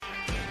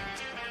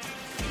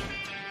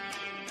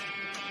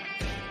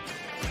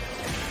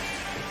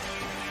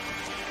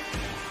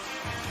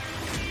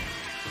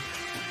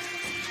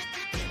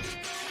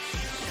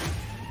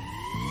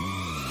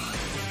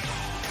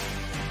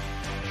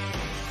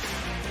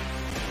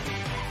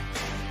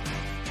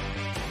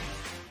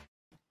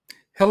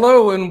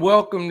Hello and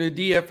welcome to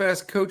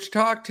DFS Coach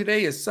Talk.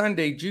 Today is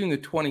Sunday, June the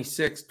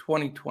 26th,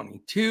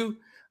 2022.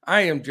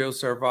 I am Joe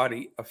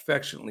Sarvati,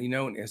 affectionately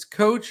known as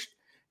Coach,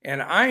 and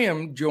I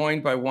am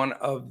joined by one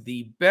of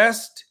the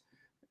best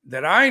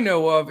that I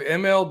know of,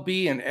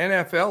 MLB and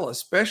NFL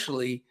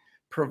especially,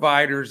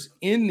 providers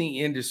in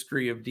the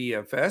industry of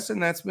DFS,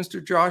 and that's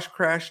Mr. Josh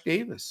Crash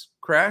Davis.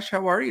 Crash,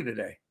 how are you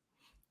today?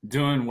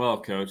 Doing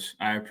well, Coach.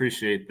 I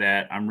appreciate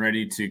that. I'm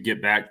ready to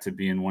get back to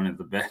being one of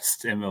the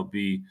best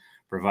MLB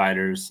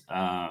providers,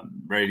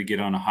 ready to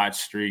get on a hot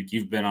streak.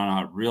 You've been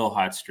on a real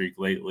hot streak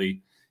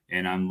lately,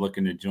 and I'm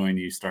looking to join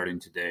you starting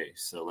today.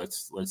 So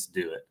let's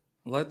do it.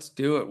 Let's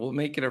do it. We'll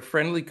make it a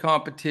friendly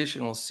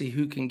competition. We'll see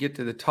who can get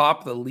to the top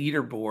of the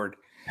leaderboard.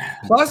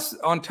 Plus,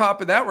 on top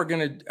of that, we're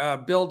going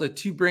to build a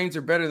two brains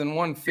are better than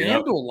one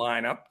FanDuel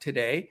lineup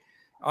today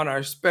on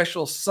our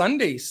special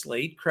Sunday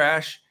slate.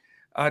 Crash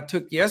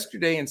took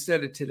yesterday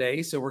instead of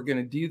today, so we're going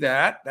to do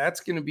that. That's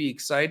going to be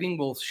exciting.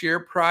 We'll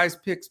share prize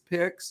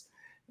picks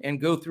and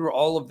go through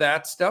all of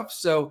that stuff.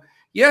 So,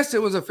 yes,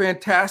 it was a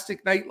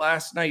fantastic night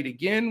last night.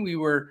 Again, we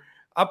were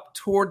up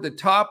toward the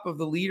top of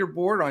the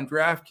leaderboard on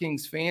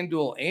DraftKings,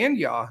 FanDuel, and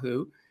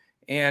Yahoo,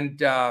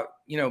 and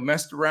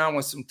messed around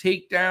with some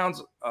takedowns,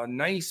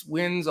 nice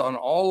wins on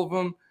all of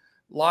them.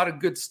 A lot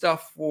of good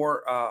stuff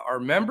for our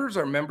members.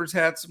 Our members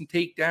had some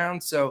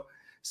takedowns, so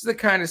this is the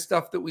kind of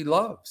stuff that we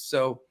love.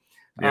 So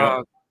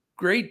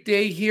great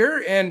day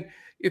here. And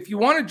if you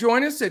want to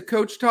join us at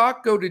Coach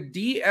Talk, go to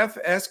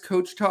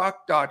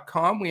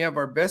dfscoachtalk.com. We have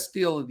our best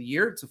deal of the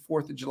year. It's a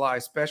 4th of July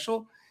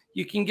special.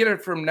 You can get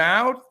it from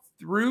now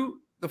through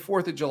the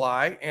 4th of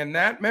July, and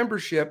that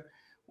membership,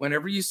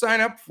 whenever you sign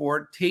up for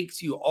it,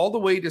 takes you all the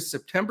way to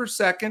September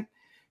 2nd,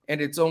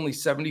 and it's only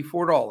 $74,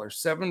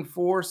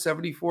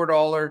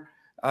 $74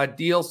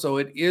 deal. So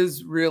it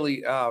is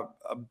really a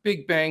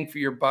big bang for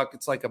your buck.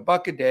 It's like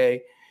 $1 a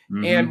day.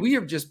 Mm-hmm. And we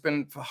have just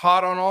been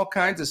hot on all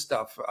kinds of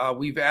stuff.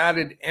 We've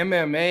added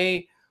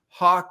MMA,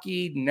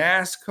 hockey,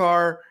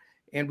 NASCAR,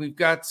 and we've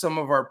got some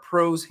of our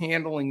pros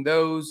handling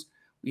those.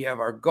 We have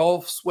our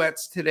golf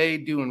sweats today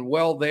doing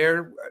well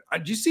there.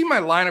 Did you see my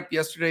lineup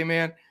yesterday,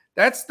 man?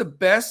 That's the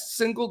best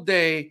single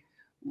day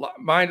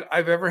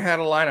I've ever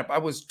had a lineup. I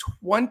was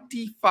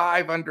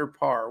 25 under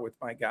par with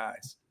my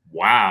guys.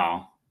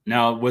 Wow.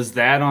 Now, was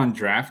that on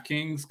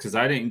DraftKings? Because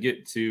I didn't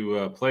get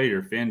to play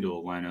your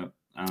FanDuel lineup.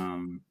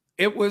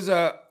 It was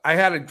I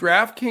had a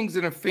DraftKings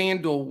and a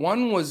FanDuel.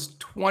 One was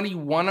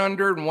 21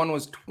 under and one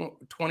was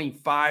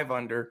 25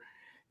 under.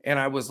 And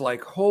I was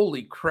like,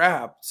 holy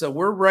crap. So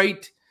we're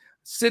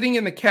sitting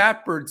in the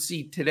catbird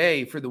seat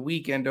today for the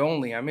weekend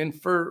only.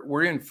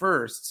 We're in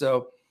first.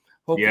 So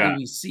hopefully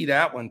we see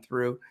that one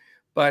through.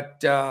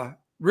 But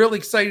really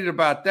excited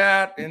about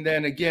that. And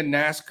then again,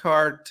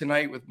 NASCAR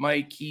tonight with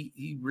Mike.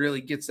 He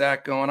really gets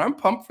that going. I'm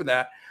pumped for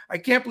that. I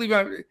can't believe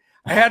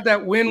I had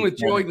that win with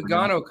Joey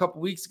Logano a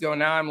couple weeks ago.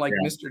 Now I'm like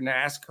Mr.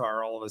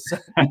 NASCAR all of a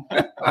sudden.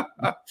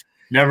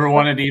 Never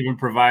wanted to even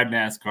provide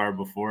NASCAR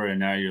before, and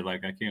now you're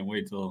like, I can't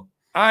wait till.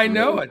 I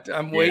know it.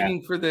 I'm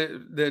waiting for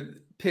the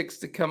picks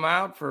to come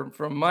out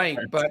from Mike.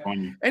 But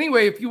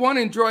anyway, if you want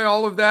to enjoy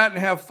all of that and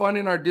have fun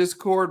in our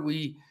Discord,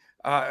 we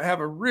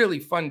have a really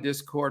fun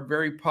Discord,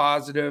 very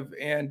positive.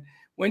 And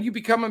when you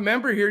become a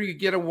member here, you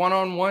get a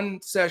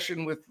one-on-one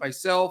session with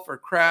myself or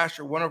Crash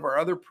or one of our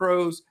other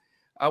pros,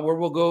 where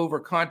we'll go over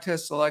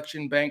contest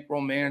selection,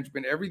 bankroll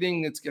management,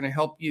 everything that's going to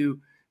help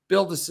you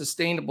build a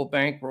sustainable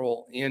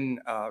bankroll in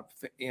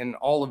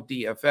all of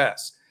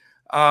DFS.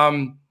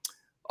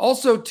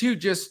 Also, too,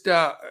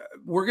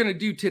 we're going to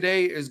do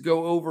today is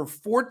go over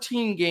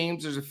 14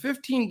 games. There's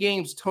 15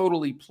 games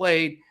totally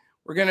played.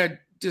 We're going to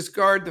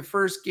discard the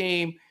first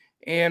game,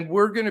 and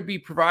we're going to be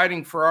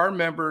providing for our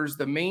members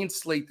the main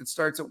slate that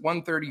starts at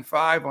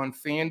 135 on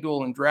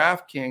FanDuel and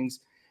DraftKings.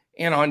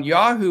 And on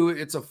Yahoo,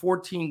 it's a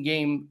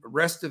 14-game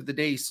rest of the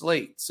day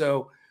slate.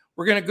 So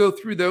we're going to go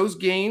through those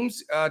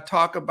games,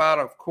 talk about,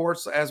 of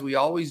course, as we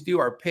always do,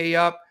 our pay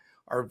up,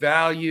 our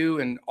value,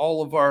 and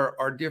all of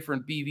our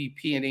different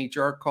BVP and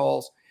HR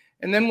calls.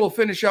 And then we'll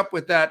finish up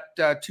with that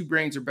two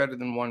brains are better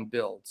than one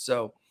build.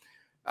 So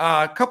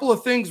a couple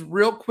of things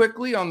real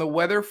quickly on the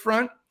weather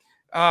front.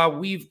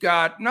 We've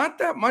got not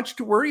that much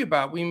to worry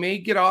about. We may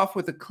get off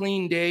with a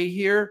clean day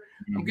here.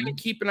 Mm-hmm. I'm going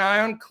to keep an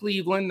eye on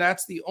Cleveland.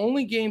 That's the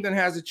only game that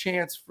has a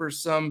chance for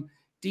some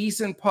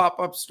decent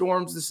pop-up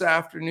storms this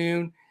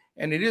afternoon.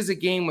 And it is a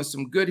game with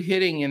some good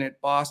hitting in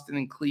it, Boston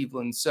and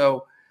Cleveland.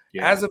 So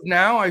as of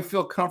now, I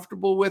feel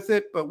comfortable with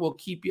it, but we'll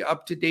keep you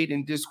up to date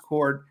in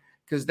Discord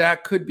because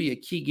that could be a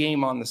key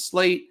game on the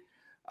slate.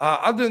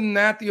 Other than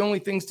that, the only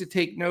things to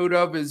take note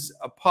of is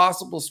a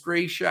possible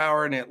stray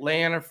shower in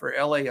Atlanta for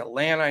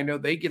Atlanta. I know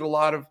they get a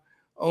lot of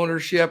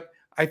ownership.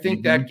 I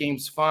think that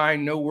game's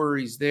fine. No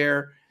worries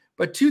there.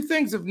 But two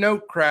things of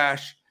note,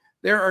 Crash.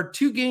 There are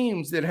two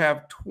games that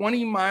have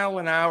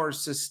 20-mile-an-hour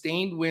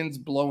sustained winds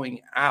blowing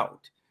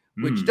out,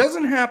 which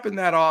doesn't happen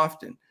that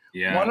often.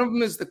 Yeah. One of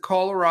them is the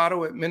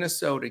Colorado at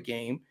Minnesota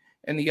game,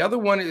 and the other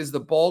one is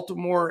the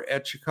Baltimore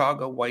at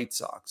Chicago White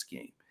Sox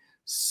game.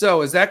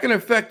 So is that going to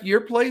affect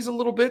your plays a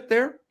little bit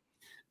there?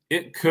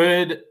 It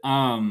could.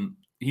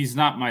 He's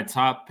not my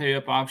top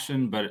pay-up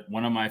option, but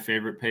one of my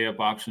favorite pay-up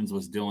options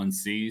was Dylan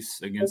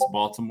Cease against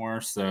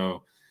Baltimore.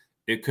 So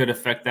it could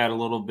affect that a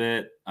little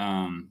bit.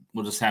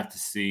 We'll just have to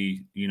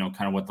see,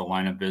 kind of what the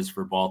lineup is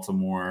for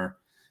Baltimore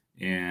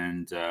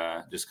and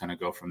just kind of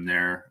go from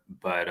there.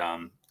 But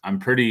I'm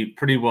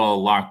pretty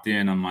well locked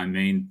in on my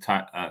main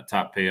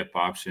top pay-up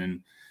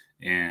option,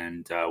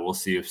 and we'll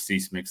see if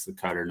Cease makes the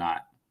cut or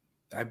not.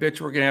 I bet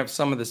you we're going to have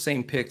some of the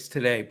same picks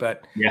today,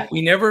 but yeah,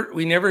 we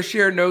never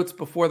share notes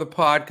before the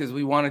pod because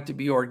we want it to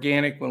be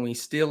organic when we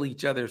steal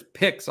each other's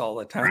picks all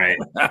the time. Right.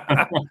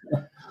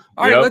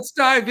 All right, let's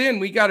dive in.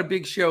 We got a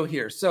big show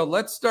here. So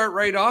let's start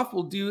right off.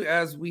 We'll do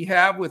as we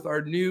have with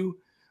our new,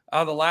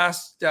 the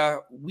last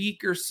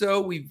week or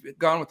so. We've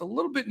gone with a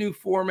little bit new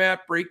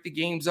format, break the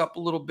games up a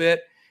little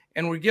bit,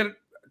 and we get a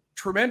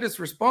tremendous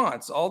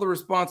response. All the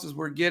responses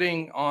we're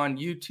getting on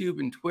YouTube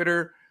and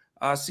Twitter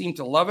seem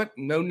to love it.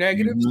 No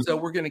negatives. So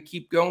we're going to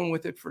keep going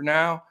with it for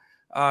now.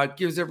 It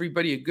gives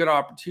everybody a good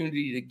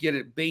opportunity to get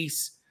a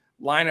base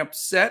lineup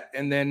set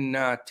and then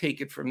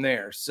take it from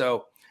there.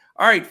 So,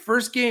 all right,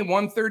 first game,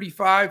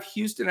 1:35,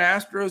 Houston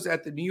Astros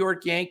at the New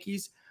York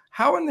Yankees.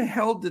 How in the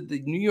hell did the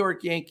New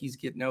York Yankees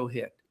get no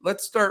hit?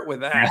 Let's start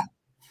with that.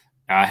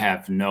 I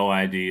have no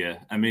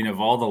idea. I mean, of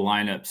all the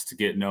lineups to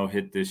get no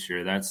hit this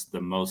year, that's the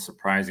most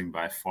surprising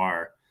by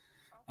far.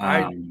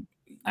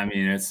 I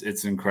mean,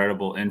 it's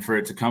incredible. And for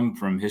it to come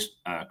from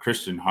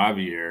Christian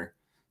Javier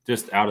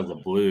just out of the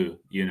blue,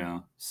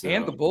 So.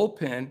 And the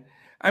bullpen.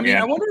 I mean,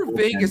 I wonder if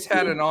Vegas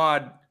had an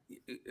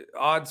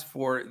odds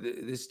for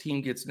this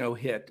team gets no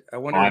hit. I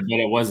wonder. I bet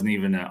it wasn't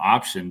even an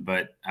option,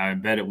 but I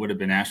bet it would have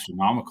been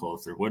astronomical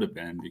if there would have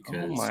been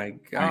because. Oh, my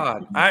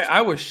God.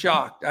 I was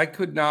shocked. I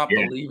could not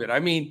believe it. I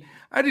mean,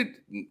 I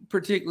didn't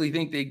particularly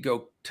think they'd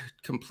go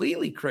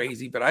completely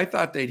crazy, but I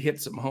thought they'd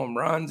hit some home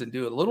runs and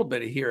do a little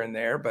bit of here and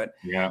there. But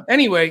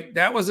anyway,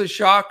 that was a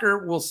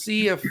shocker. We'll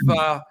see if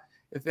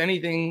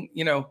anything,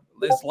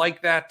 is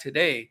like that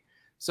today.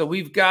 So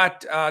we've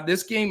got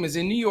this game is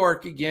in New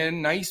York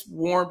again. Nice,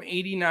 warm,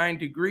 89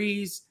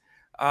 degrees,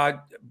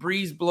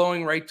 breeze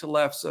blowing right to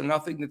left. So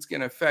nothing that's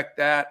going to affect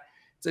that.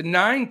 It's a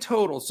 9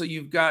 total. So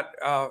you've got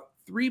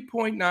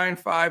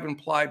 3.95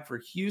 implied for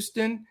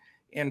Houston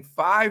and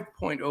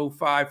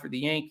 5.05 for the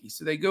Yankees.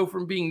 So they go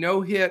from being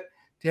no hit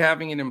to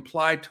having an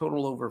implied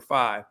total over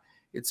 5.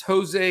 It's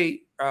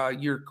Jose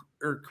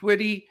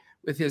Urquidy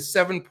with his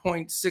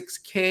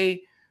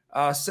 7.6K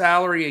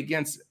salary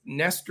against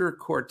Nestor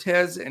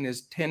Cortez and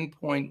his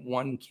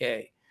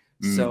 10.1K.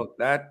 So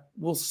that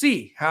we'll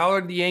see. How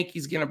are the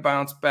Yankees going to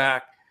bounce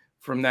back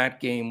from that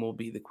game will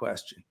be the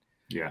question.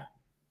 Yeah.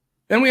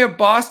 Then we have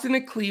Boston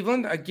at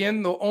Cleveland.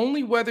 Again, the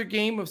only weather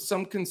game of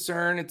some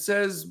concern. It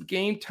says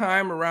game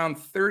time around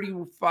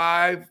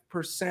 35%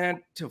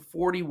 to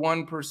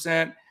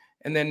 41%,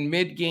 and then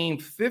mid-game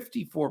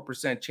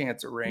 54%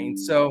 chance of rain.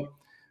 So,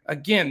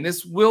 again,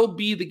 this will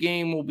be the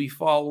game we'll be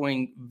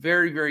following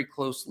very, very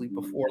closely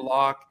before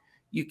lock.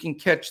 You can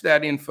catch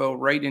that info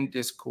right in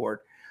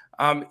Discord.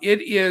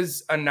 It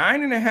is a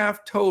 9.5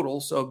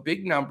 total, so a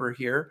big number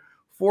here.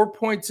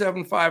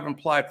 4.75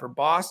 implied for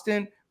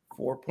Boston.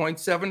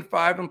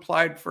 4.75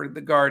 implied for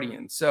the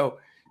Guardians. So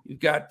you've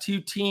got two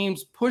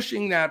teams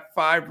pushing that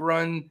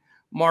 5-run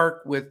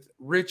mark with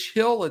Rich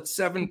Hill at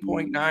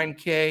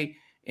 7.9K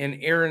and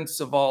Aaron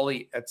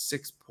Savali at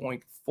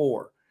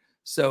 6.4.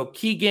 So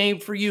key game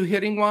for you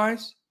hitting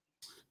wise?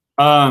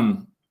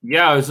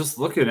 Yeah, I was just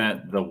looking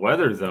at the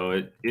weather though.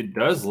 It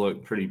does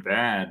look pretty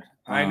bad.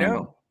 I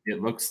know.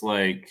 It looks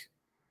like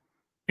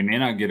they may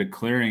not get a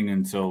clearing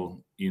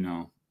until,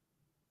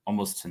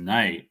 almost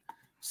tonight.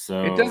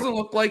 So it doesn't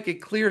look like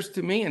it clears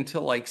to me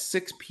until like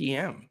 6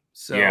 p.m.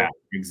 So yeah,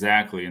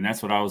 exactly. And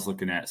that's what I was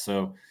looking at.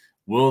 So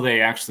will they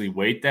actually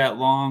wait that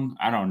long?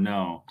 I don't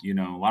know. A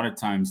lot of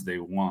times they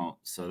won't.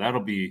 So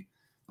that'll be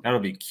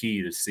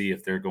key to see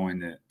if they're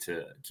going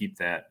to keep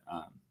that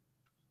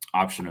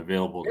option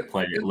available to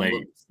play it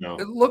late.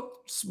 It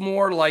looks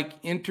more like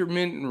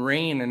intermittent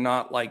rain and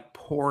not like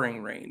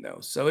pouring rain though.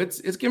 So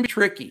it's going to be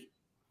tricky.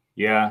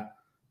 Yeah.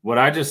 What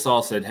I just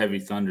saw said heavy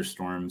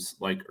thunderstorms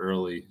like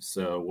early,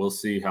 so we'll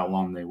see how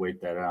long they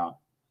wait that out.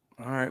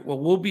 All right. Well,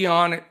 we'll be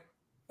on it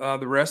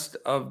the rest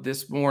of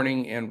this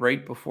morning and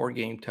right before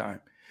game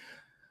time.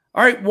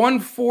 All right,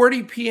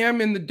 1:40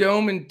 p.m. in the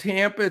Dome in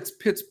Tampa. It's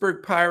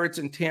Pittsburgh Pirates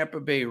and Tampa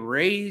Bay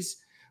Rays.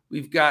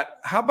 We've got,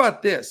 how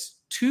about this?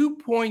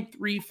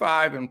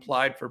 2.35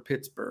 implied for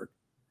Pittsburgh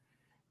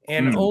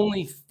and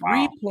only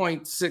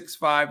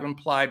 3.65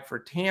 implied for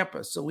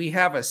Tampa. So we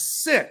have a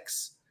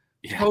 6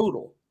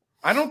 total.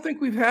 I don't think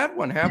we've had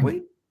one, have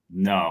we?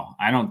 No,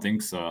 I don't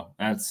think so.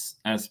 That's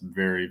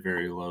very,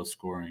 very low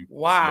scoring.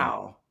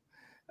 Wow.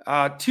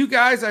 So. 2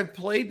 guys I've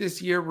played this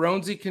year,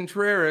 Roansy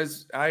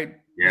Contreras. I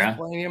was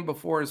playing him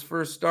before his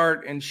first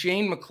start, and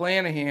Shane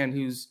McClanahan,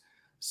 who's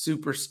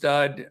super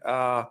stud.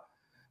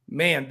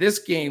 Man, this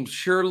game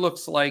sure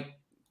looks like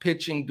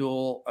pitching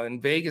duel, and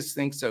Vegas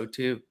thinks so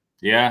too.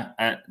 Yeah.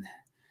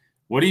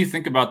 What do you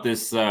think about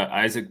this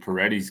Isaac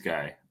Paredes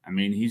guy? I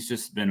mean, he's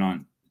just been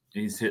on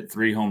He's hit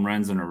 3 home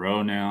runs in a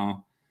row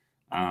now.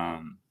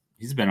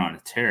 He's been on a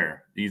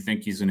tear. Do you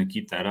think he's going to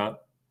keep that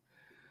up?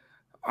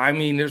 I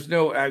mean, there's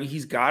no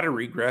he's got to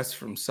regress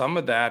from some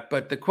of that.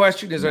 But the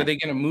question is, are they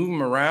going to move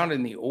him around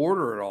in the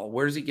order at all?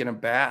 Where's he going to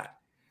bat?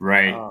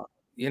 Right.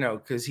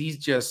 Because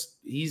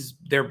he's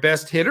their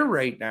best hitter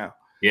right now.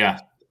 Yeah.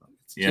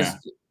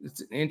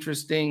 It's an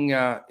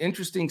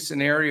interesting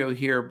scenario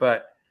here.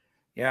 But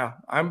yeah,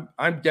 I'm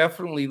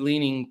definitely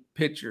leaning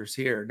pitchers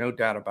here, no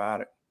doubt about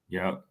it.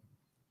 Yep.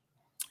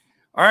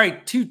 All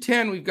right,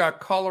 210. We've got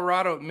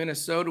Colorado at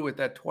Minnesota with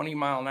that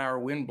 20-mile-an-hour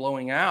wind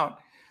blowing out.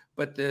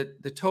 But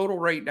the total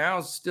right now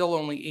is still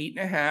only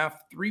 8.5,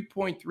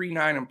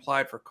 3.39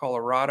 implied for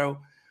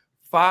Colorado,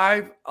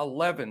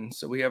 5.11.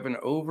 So we have an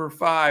over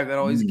 5. That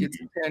always gets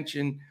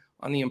attention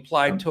on the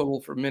implied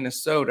total for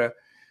Minnesota.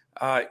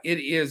 It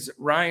is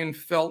Ryan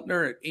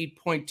Feltner at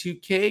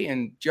 8.2K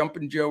and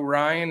Jumpin' Joe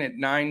Ryan at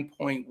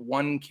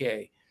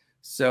 9.1K.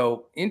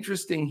 So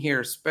interesting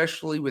here,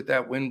 especially with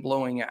that wind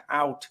blowing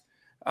out.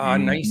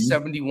 Nice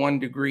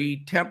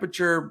 71-degree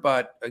temperature,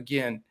 but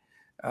again,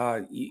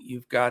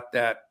 you've got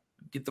that.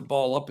 Get the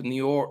ball up in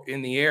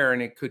the air,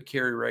 and it could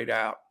carry right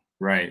out.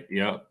 Right.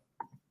 Yep.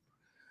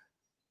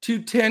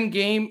 210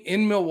 game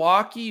in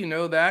Milwaukee. You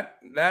know that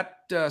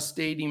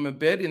stadium a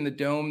bit in the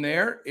dome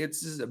there.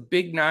 It's a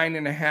big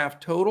 9.5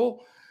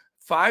 total.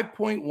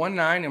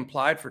 5.19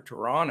 implied for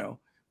Toronto.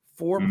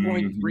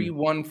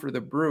 4.31 for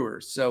the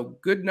Brewers. So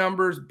good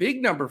numbers.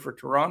 Big number for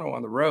Toronto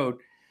on the road.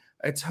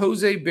 It's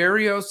Jose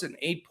Berrios at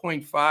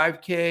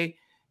 8.5K.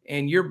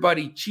 And your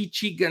buddy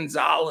Chichi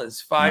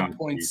Gonzalez,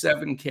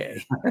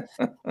 5.7K.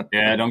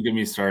 Yeah, don't get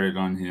me started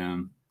on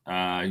him.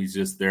 He's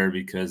just there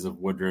because of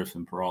Woodruff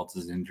and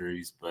Peralta's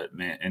injuries. But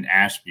man, and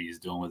Ashby is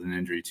dealing with an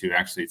injury too.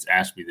 Actually, it's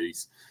Ashby that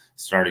he's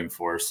starting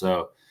for.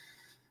 So,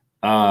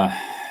 yeah,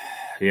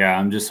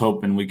 I'm just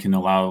hoping we can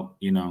allow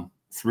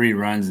 3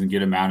 runs and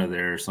get him out of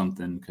there or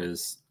something,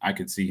 because I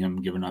could see him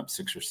giving up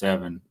 6 or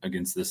 7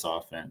 against this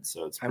offense.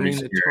 So it's pretty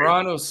scary. The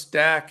Toronto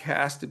stack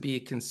has to be a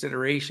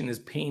consideration, as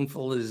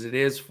painful as it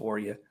is for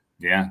you.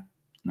 Yeah.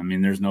 I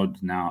mean, there's no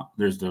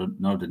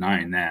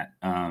denying that.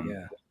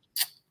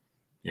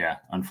 Yeah,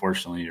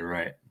 unfortunately, you're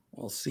right.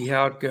 We'll see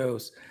how it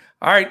goes.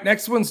 All right,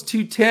 next one's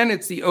 210.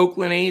 It's the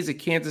Oakland A's at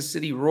Kansas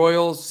City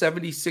Royals,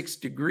 76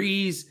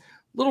 degrees.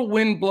 Little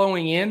wind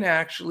blowing in,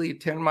 actually, at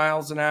 10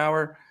 miles an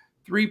hour.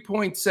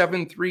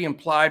 3.73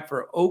 implied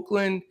for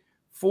Oakland,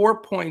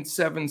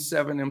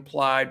 4.77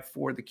 implied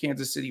for the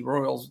Kansas City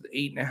Royals,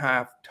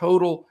 8.5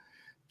 total.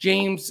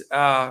 James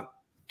I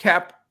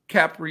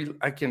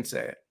can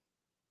say it.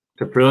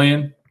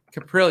 Caprillion.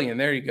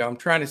 There you go. I'm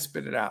trying to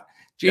spit it out.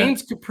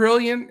 James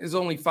Caprillion is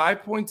only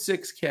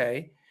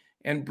 5.6K,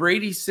 and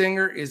Brady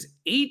Singer is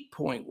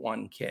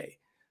 8.1K.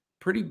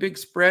 Pretty big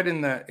spread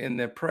in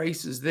the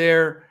prices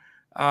there.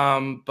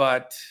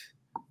 But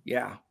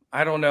yeah,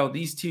 I don't know.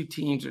 These two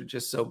teams are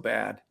just so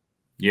bad.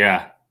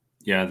 Yeah,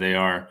 they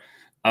are.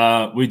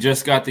 We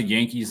just got the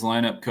Yankees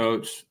lineup,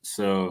 Coach.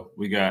 So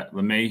we got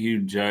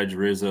LeMahieu, Judge,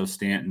 Rizzo,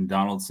 Stanton,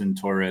 Donaldson,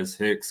 Torres,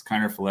 Hicks,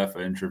 Kiner-Falefa,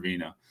 and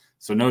Trevino.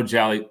 So no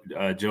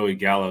Joey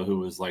Gallo, who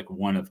was like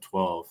 1 of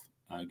 12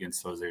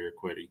 against Jose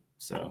Urquidy.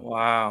 So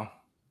wow.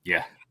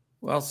 Yeah.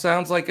 Well,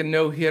 sounds like a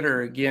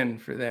no-hitter again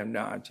for them.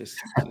 No, just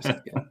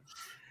kidding.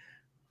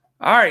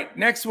 All right,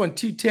 next one,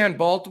 210,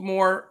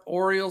 Baltimore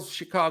Orioles,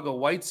 Chicago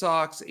White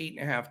Sox,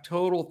 8.5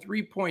 total,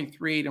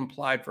 3.38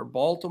 implied for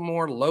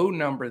Baltimore, low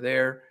number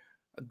there,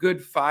 a good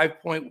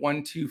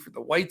 5.12 for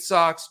the White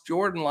Sox.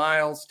 Jordan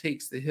Lyles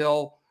takes the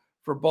hill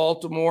for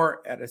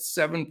Baltimore at a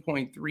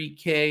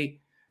 7.3K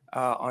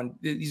on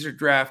these are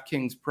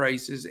DraftKings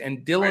prices,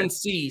 and Dylan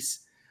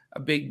Cease, a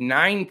big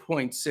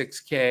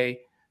 9.6K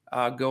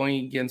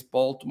going against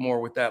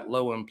Baltimore with that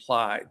low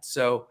implied.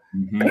 So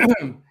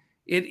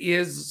it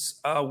is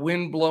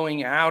wind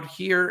blowing out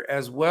here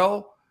as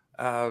well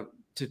to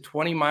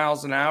 20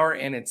 miles an hour,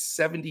 and it's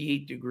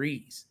 78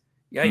 degrees.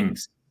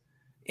 Yikes.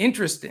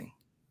 Interesting.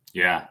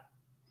 Yeah.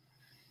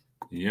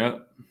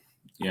 Yep.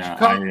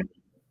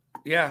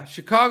 Yeah.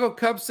 Chicago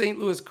Cubs, St.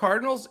 Louis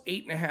Cardinals,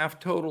 8.5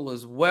 total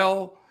as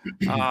well.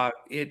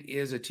 It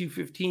is a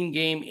 2:15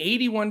 game,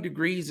 81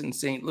 degrees in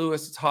St.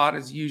 Louis. It's hot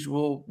as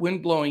usual.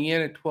 Wind blowing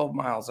in at 12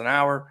 miles an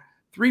hour.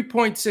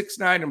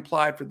 3.69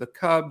 implied for the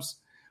Cubs.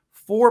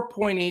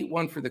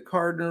 4.81 for the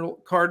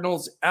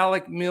Cardinals.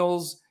 Alec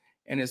Mills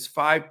and his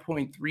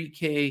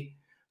 5.3K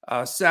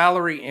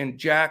salary, and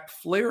Jack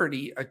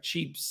Flaherty, a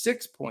cheap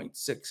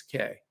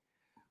 6.6K.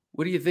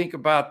 What do you think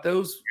about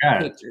those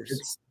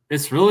pitchers?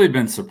 It's really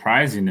been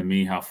surprising to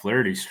me how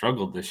Flaherty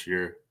struggled this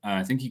year.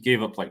 I think he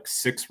gave up like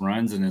 6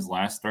 runs in his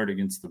last start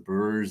against the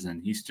Brewers,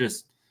 and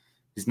he's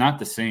not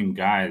the same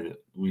guy that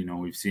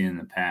we've seen in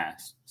the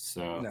past.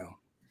 So no.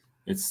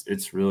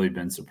 It's really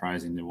been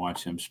surprising to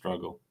watch him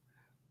struggle.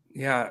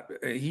 Yeah,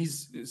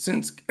 he's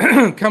since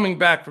coming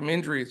back from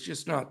injury, it's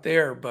just not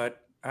there.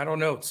 But I don't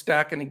know, it's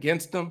stacking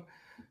against him.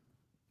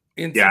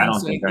 I don't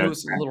think it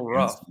was a little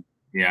rough.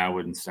 Yeah, I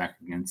wouldn't stack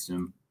against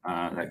him.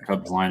 That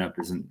Cubs lineup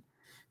isn't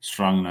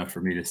strong enough for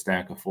me to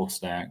stack a full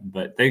stack,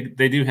 but they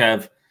do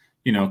have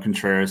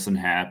Contreras and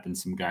Happ and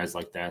some guys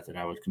like that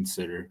I would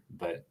consider.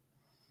 But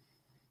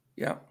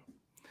yeah.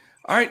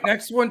 All right,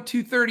 next one,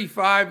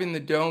 235 in the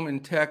Dome in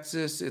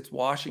Texas. It's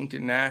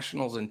Washington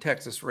Nationals and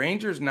Texas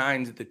Rangers.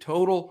 9's at the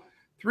total.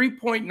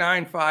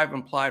 3.95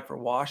 implied for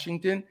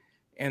Washington.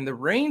 And the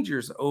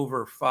Rangers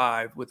over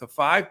 5 with a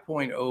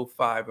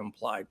 5.05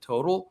 implied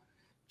total.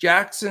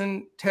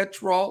 Jackson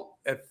Tetrault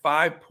at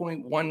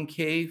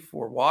 5.1K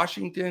for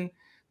Washington.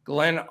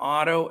 Glenn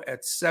Otto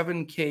at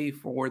 7K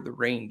for the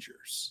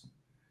Rangers.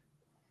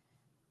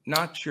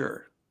 Not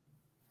sure.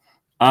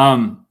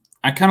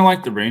 I kind of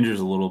like the Rangers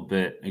a little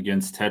bit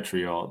against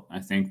Tetrault. I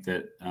think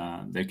that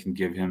they can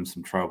give him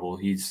some trouble.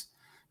 He's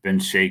been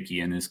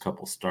shaky in his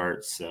couple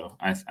starts, so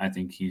I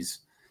think he's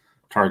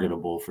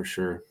targetable for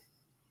sure.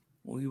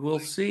 We will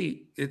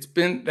see. It's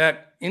been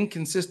that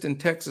inconsistent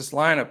Texas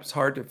lineup. It's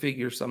hard to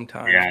figure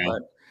sometimes,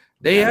 but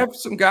they have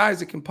some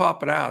guys that can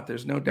pop it out.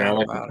 There's no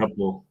doubt about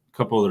it.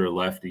 Couple that are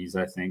lefties,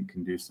 I think,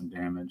 can do some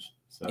damage.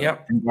 So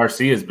yep. And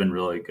Garcia's been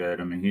really good.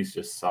 I mean, he's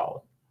just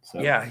solid. So.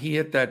 Yeah, he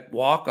hit that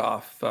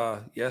walk-off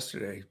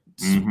yesterday.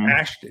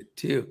 Smashed it,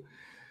 too.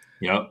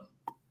 Yep.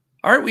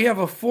 All right, we have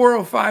a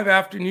 4:05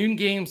 afternoon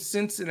game,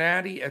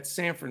 Cincinnati at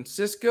San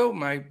Francisco.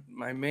 My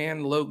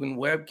man Logan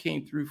Webb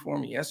came through for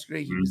me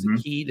yesterday. He was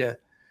the key to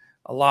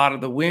a lot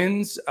of the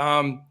wins.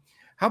 How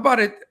about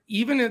it?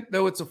 Even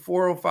though it's a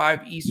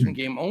 4:05 Eastern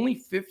game, only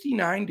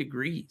 59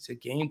 degrees at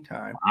game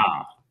time.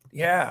 Wow.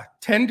 Yeah,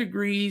 10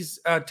 degrees,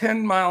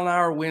 10 mile an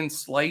hour wind,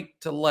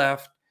 slight to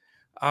left.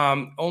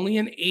 Only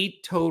an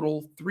 8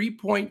 total,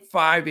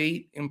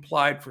 3.58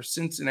 implied for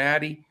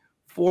Cincinnati,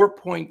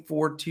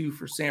 4.42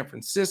 for San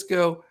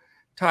Francisco.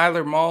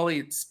 Tyler Mahle,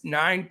 it's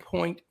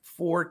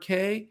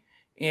 9.4K,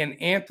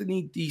 and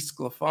Anthony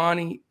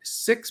DeSclafani,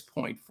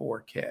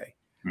 6.4K.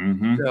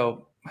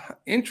 So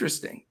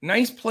interesting.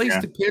 Nice place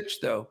to pitch,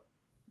 though.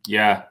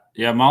 Yeah.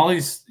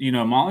 Mahle's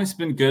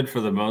been good for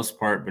the most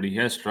part, but he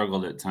has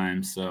struggled at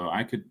times. So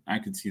I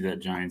could see that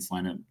Giants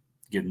lineup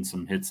getting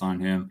some hits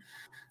on him.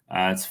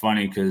 It's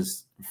funny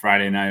because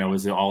Friday night I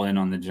was all in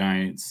on the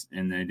Giants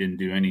and they didn't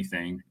do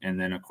anything. And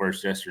then, of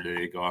course, yesterday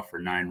they go off for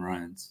 9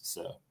 runs.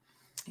 So,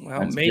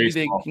 well, maybe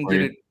they can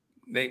get it.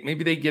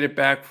 Maybe they get it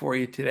back for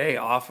you today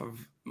off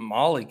of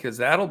Mahle, because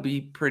that'll be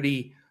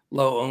pretty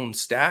low-owned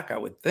stack, I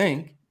would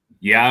think.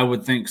 Yeah, I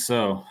would think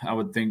so.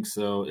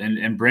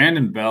 And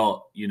Brandon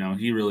Belt,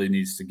 he really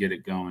needs to get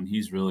it going.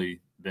 He's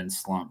really been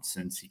slumped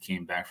since he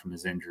came back from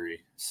his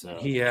injury. So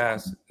he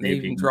has. They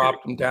even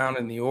dropped him down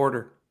in the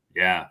order.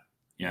 Yeah.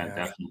 Yeah,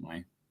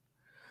 definitely.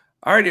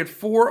 All right, at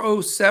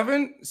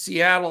 4:07,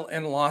 Seattle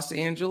and Los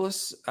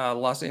Angeles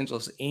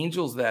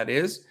Angels, that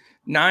is.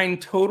 9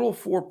 total,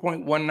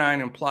 4.19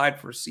 implied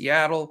for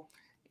Seattle,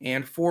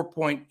 and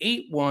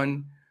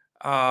 4.81.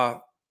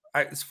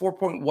 It's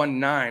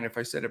 4.19 if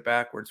I said it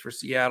backwards for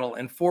Seattle,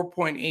 and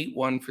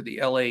 4.81 for the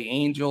LA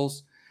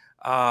Angels.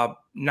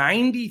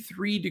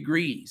 93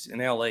 degrees in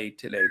LA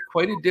today.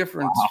 Quite a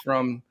difference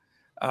from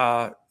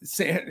the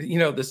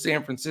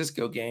San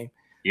Francisco game.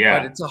 Yeah,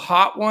 but it's a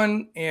hot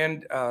one,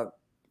 and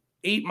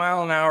 8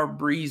 mile an hour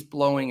breeze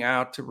blowing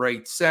out to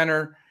right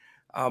center.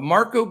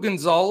 Marco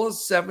Gonzalez,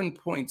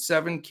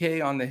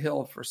 7.7K on the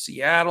hill for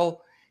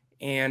Seattle,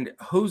 and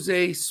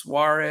Jose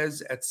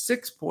Suarez at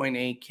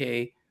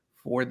 6.8K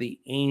for the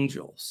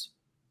Angels.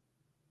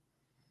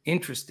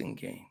 Interesting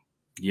game.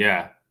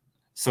 Yeah.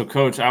 So,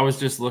 Coach, I was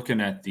just looking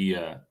at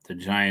the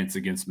Giants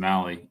against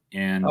Mahle,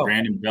 and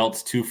Brandon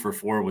Belt's 2 for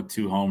 4 with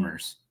 2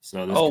 homers.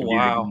 So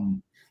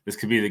this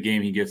could be the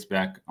game he gets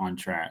back on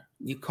track.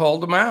 You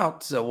called him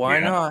out, so why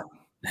not?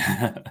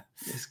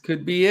 This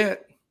could be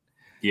it.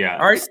 Yeah.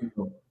 All right.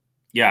 So,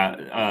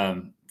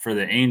 for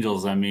the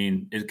Angels, I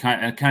mean, it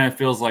kind of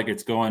feels like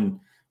it's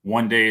going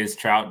one day is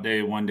Trout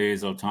Day, one day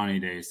is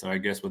Ohtani Day. So I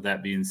guess with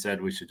that being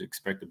said, we should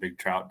expect a big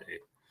Trout Day.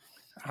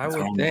 I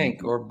would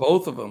think, or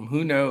both of them.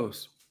 Who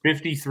knows?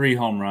 53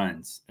 home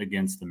runs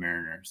against the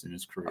Mariners in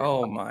his career.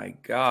 Oh, my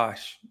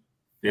gosh.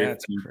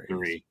 That's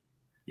crazy.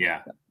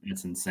 Yeah,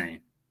 it's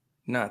insane.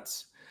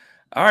 Nuts.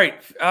 All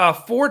right,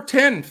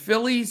 4:10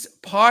 Phillies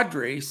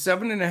Padres,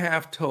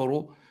 7.5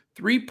 total,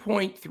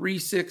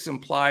 3.36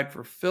 implied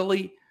for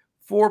Philly,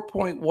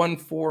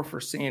 4.14 for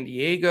San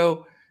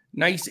Diego.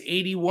 Nice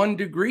 81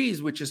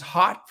 degrees, which is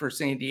hot for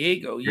San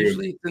Diego.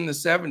 Usually it's in the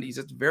 70s.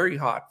 It's very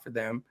hot for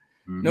them.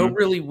 No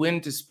really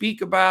wind to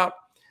speak about.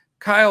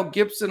 Kyle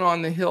Gibson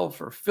on the hill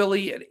for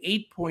Philly at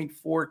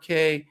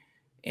 8.4K.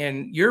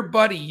 And your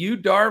buddy, Yu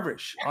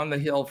Darvish, on the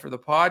hill for the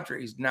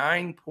Padres,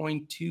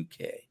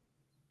 9.2K.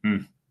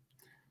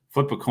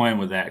 Flip a coin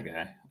with that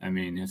guy. I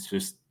mean, it's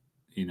just,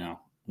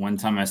 one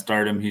time I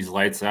start him, he's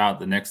lights out.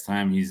 The next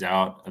time he's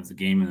out of the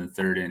game in the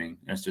 3rd inning.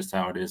 That's just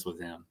how it is with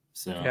him.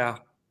 So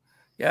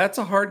yeah, it's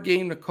a hard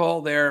game to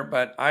call there,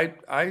 but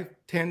I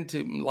tend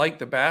to like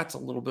the bats a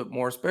little bit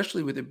more,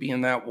 especially with it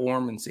being that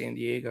warm in San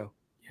Diego.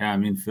 Yeah, I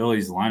mean,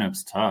 Philly's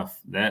lineup's tough.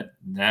 That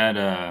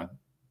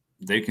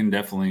they can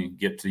definitely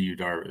get to Yu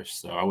Darvish,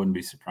 so I wouldn't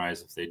be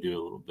surprised if they do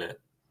a little bit.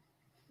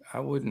 I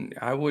wouldn't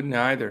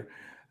either.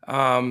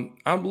 I'm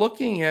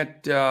looking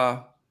at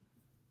the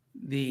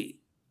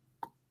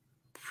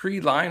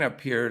pre-lineup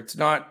here. It's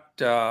not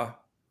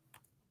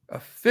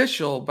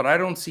official, but I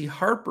don't see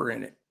Harper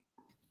in it.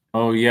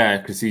 Oh yeah,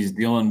 because he's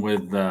dealing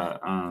with the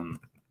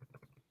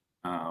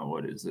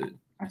what is it?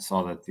 I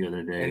saw that the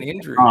other day. An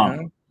injury,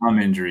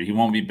 injury. He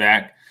won't be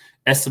back.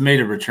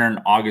 Estimated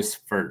return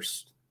August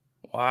 1st.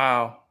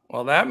 Wow.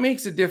 Well, that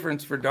makes a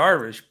difference for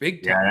Darvish,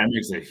 big time. Yeah, that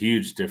makes a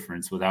huge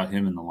difference without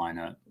him in the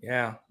lineup.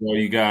 Yeah. Well,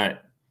 you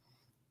got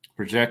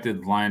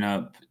projected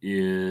lineup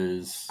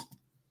is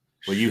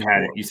well, you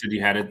had it. You said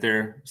you had it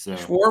there. So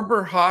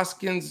Schwarber,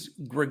 Hoskins,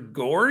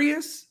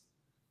 Gregorius,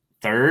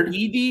 third,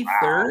 Edie,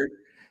 third,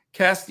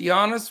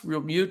 Castellanos,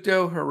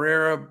 Realmuto,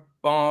 Herrera,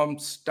 Baum,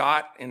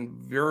 Stott, and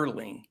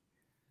Verling.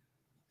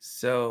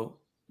 So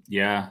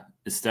yeah,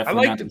 it's I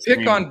definitely. like to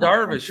pick on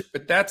Darvish,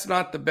 but that's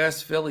not the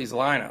best Phillies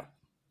lineup.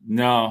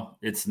 No,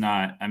 it's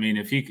not. I mean,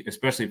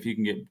 especially if he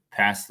can get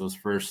past those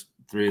first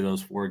 3 of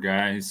those 4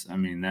 guys, I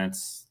mean,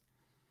 he's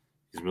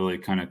really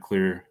kind of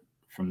clear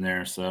from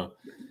there. So,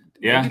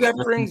 yeah, maybe that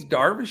brings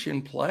Darvish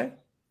in play.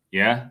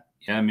 Yeah,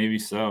 maybe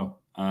so.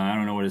 I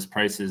don't know what his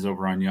price is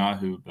over on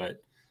Yahoo,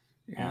 but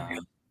yeah,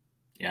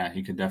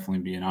 he could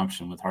definitely be an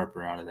option with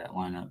Harper out of that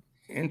lineup.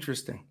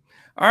 Interesting.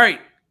 All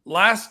right,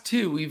 last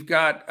 2. We've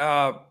got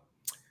a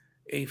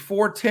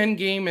 4:10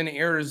 game in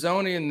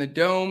Arizona in the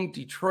Dome,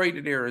 Detroit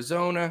at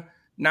Arizona.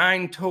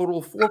 9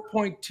 total,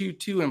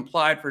 4.22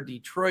 implied for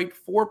Detroit,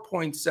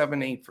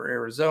 4.78 for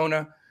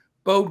Arizona.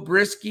 Bo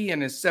Brisky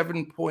and his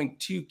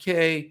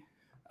 7.2K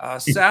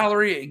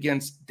salary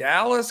against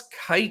Dallas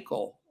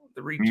Keuchel,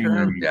 the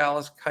return of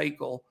Dallas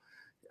Keuchel,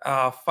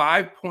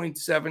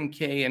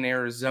 5.7K in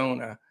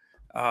Arizona.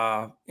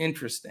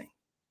 Interesting.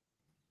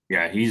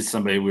 Yeah, he's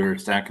somebody we were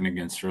stacking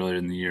against earlier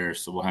in the year,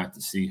 so we'll have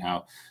to see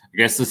how. I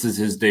guess this is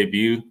his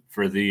debut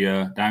for the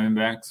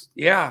Diamondbacks.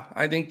 Yeah,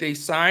 I think they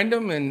signed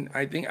him, and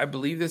I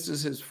believe this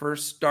is his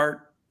first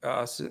start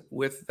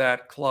with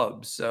that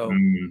club. So,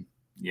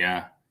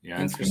 yeah,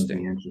 it's going to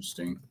be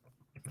interesting.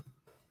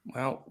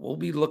 Well, we'll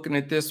be looking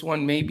at this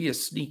one, maybe a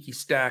sneaky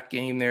stack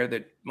game there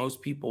that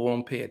most people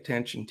won't pay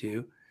attention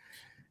to.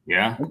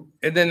 Yeah.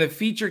 And then the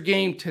feature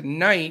game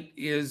tonight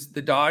is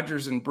the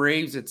Dodgers and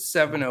Braves at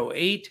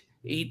 7:08,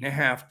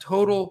 8.5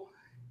 total.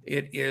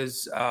 It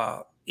is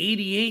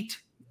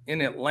 88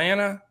 in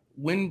Atlanta,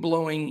 wind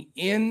blowing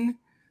in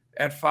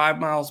at 5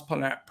 miles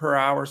per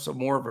hour, so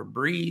more of a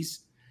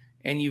breeze.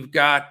 And you've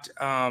got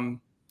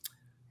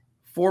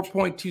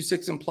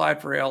 4.26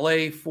 implied for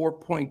LA,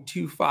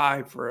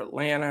 4.25 for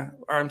Atlanta.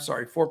 Or I'm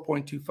sorry,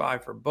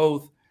 4.25 for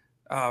both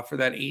for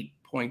that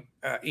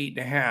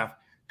 8.5.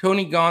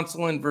 Tony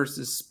Gonsolin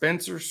versus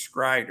Spencer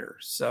Strider.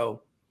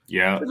 So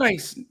yeah, it's a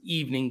nice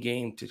evening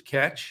game to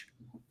catch.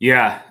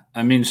 Yeah,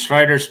 I mean,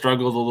 Strider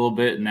struggled a little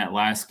bit in that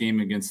last game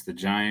against the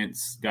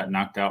Giants. Got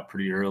knocked out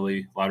pretty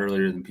early, a lot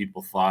earlier than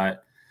people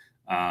thought.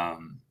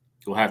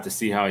 We'll have to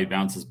see how he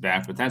bounces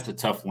back, but that's a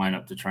tough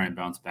lineup to try and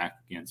bounce back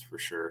against for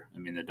sure. I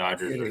mean, the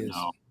Dodgers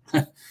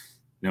are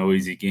no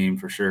easy game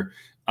for sure.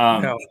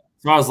 No.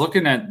 So I was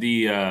looking at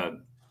the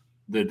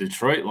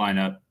Detroit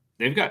lineup.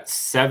 They've got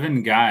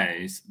 7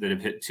 guys that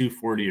have hit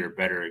 240 or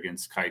better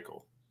against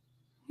Keuchel.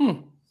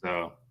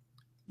 So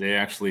they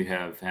actually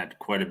have had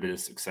quite a bit of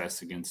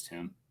success against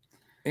him.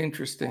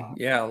 Interesting.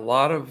 Yeah, a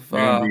lot of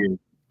a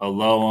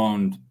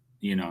low-owned,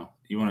 you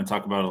want to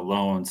talk about a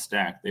low-owned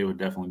stack, they would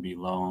definitely be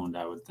low-owned,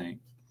 I would think.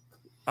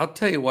 I'll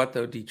tell you what,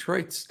 though,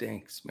 Detroit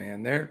stinks,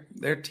 man.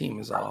 Their team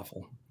is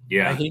awful.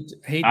 Yeah. I hate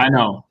I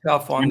know.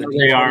 tough on the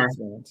Detroit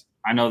fans.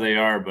 I know they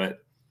are,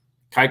 but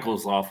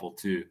Keuchel's awful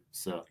too.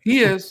 So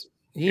he is.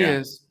 He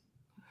is.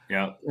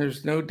 Yeah.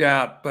 There's no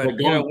doubt. But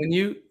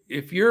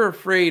if you're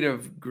afraid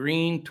of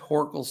Green,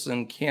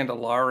 Torkelson,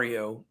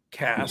 Candelario,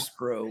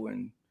 Castro,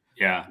 and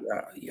yuck.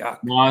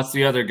 Well, it's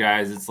the other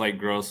guys. It's like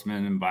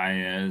Grossman and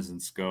Baez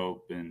and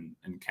Scope and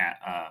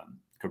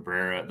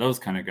Cabrera. Those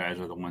kind of guys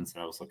are the ones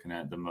that I was looking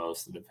at the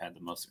most that have had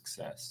the most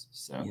success.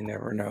 So you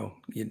never know.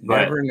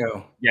 Never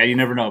know. Yeah, you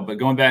never know. But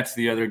going back to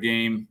the other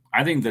game,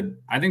 I think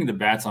the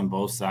bats on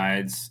both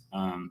sides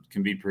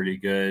can be pretty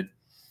good.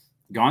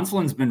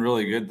 Gonsolin's been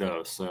really good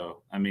though.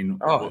 So I mean,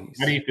 how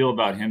do you feel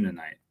about him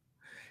tonight?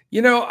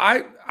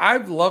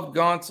 I've loved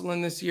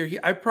Gonsolin this year.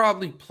 I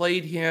probably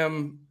played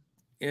him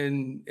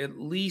in at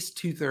least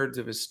 2/3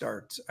 of his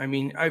starts. I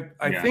mean, I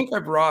think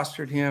I've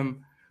rostered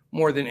him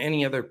more than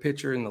any other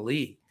pitcher in the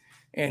league.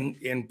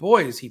 And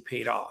boy, has he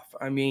paid off.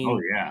 I mean,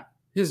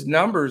 his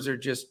numbers are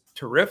just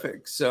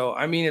terrific. So,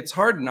 I mean, it's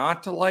hard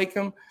not to like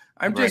him.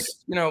 I'm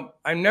just,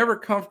 I'm never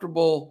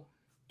comfortable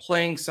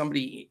playing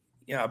somebody,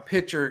 a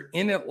pitcher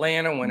in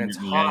Atlanta when it's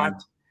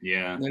hot.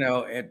 Yeah.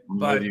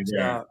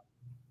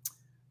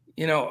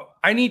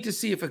 I need to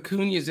see if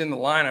Acuna's in the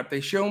lineup. They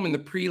show him in the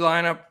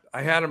pre-lineup.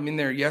 I had him in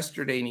there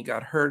yesterday and he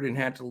got hurt and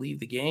had to leave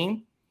the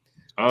game.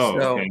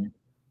 Okay.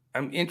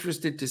 I'm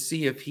interested to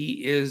see if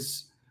he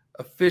is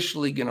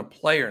officially going to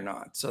play or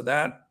not. So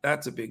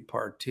that's a big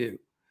part too.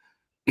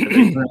 Are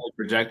they currently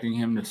projecting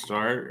him to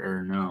start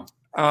or no?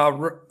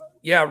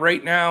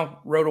 Right now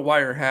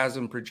RotoWire has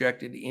him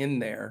projected in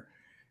there.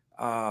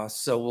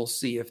 So we'll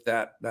see if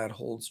that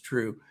holds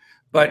true.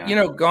 But,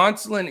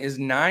 Gonsolin is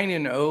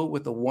 9-0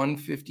 with a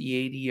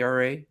 1.58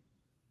 ERA.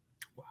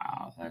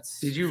 Wow.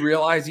 Did you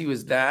realize he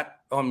was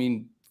that,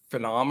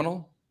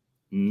 phenomenal?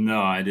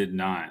 No, I did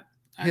not.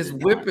 His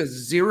whip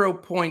is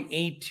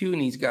 0.82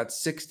 and he's got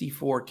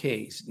 64 Ks.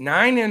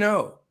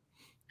 9-0.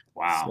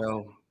 Wow.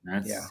 So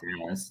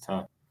that's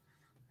tough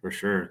for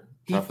sure.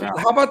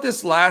 How about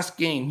this last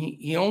game?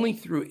 He only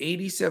threw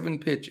 87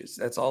 pitches.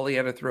 That's all he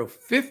had to throw.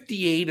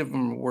 58 of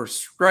them were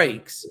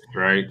strikes.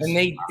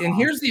 And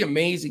here's the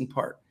amazing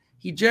part.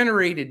 He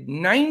generated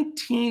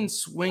 19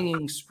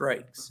 swinging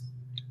strikes.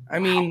 I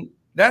mean,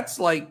 that's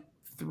like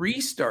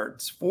 3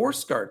 starts, 4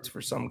 starts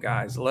for some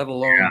guys, let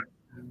alone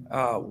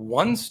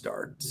 1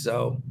 start.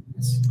 So,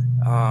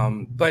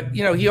 but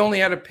he only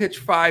had to pitch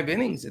 5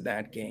 innings in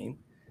that game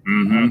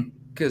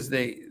because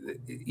they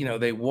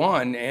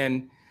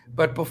won.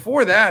 But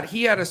before that,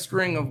 he had a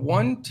string of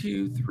 1,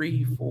 2,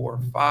 3, 4,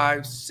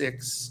 5,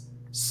 6,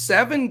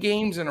 7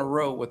 games in a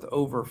row with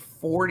over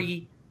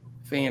 40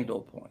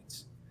 FanDuel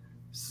points.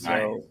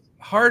 So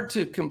hard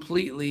to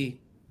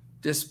completely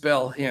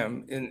dispel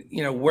him in,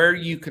 where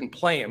you can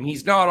play him.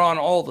 He's not on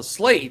all the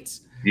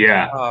slates.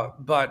 Yeah.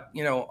 But,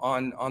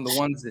 on the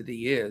ones that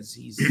he is,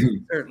 he's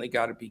certainly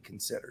got to be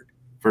considered.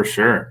 For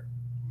sure.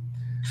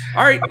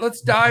 All right,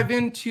 let's dive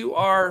into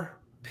our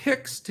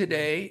picks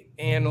today,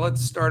 and let's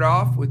start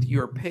off with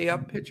your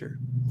pay-up pitcher.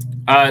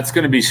 It's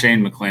going to be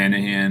Shane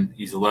McClanahan.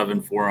 He's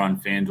 11-4 on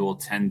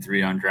FanDuel,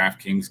 10-3 on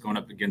DraftKings, going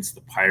up against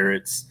the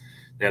Pirates.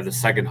 They have the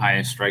second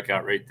highest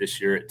strikeout rate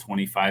this year at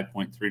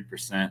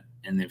 25.3%,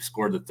 and they've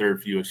scored the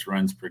third fewest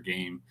runs per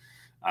game.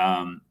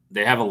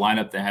 They have a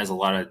lineup that has a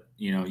lot of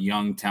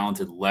young,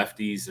 talented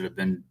lefties that have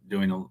been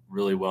doing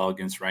really well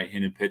against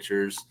right-handed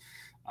pitchers.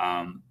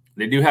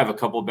 They do have a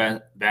couple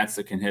bats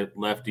that can hit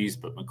lefties,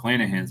 but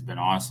McClanahan's been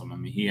awesome. I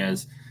mean, he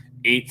has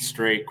 8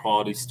 straight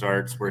quality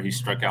starts where he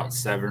struck out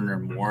 7 or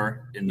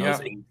more in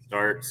those 8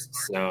 starts.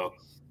 So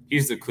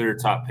he's the clear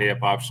top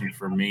pay-up option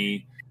for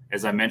me.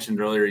 As I mentioned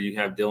earlier, you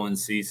have Dylan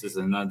Cease as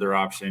another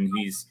option.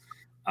 He's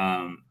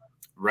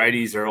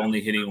righties are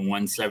only hitting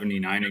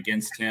 179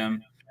 against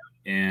him,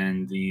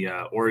 and the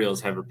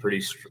Orioles have a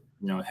pretty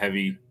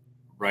heavy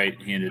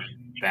right-handed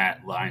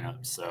bat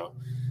lineup. So.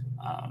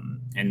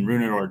 And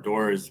Rougned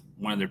Odor is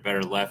one of their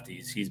better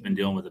lefties. He's been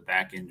dealing with a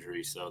back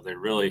injury, so they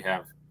really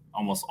have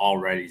almost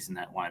all righties in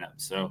that lineup.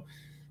 So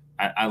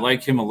I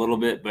like him a little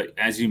bit, but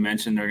as you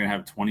mentioned, they're going to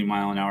have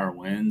 20-mile-an-hour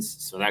winds,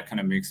 so that kind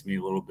of makes me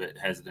a little bit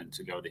hesitant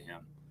to go to him.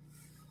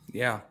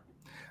 Yeah.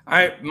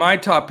 My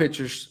top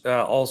pitcher's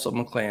also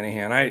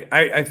McClanahan.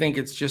 I think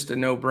it's just a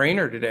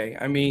no-brainer today.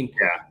 I mean,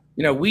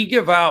 we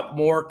give out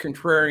more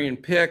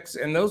contrarian picks,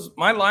 and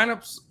my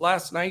lineups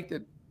last night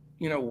that,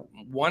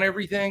 won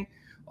everything –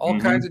 all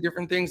kinds of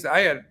different things. I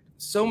had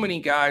so many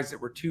guys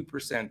that were 2%,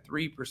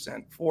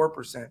 3%,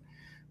 4%.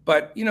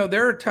 But,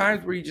 there are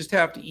times where you just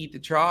have to eat the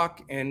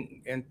chalk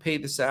and pay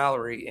the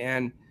salary.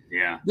 And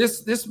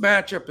this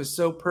matchup is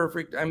so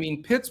perfect. I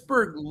mean,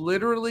 Pittsburgh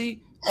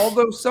literally,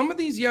 although some of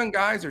these young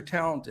guys are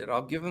talented,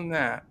 I'll give them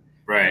that.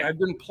 Right. And I've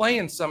been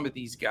playing some of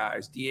these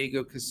guys,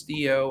 Diego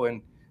Castillo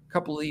and a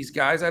couple of these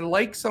guys. I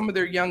like some of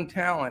their young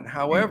talent.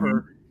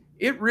 However,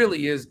 it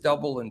really is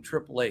double and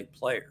triple A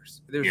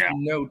players. There's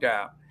no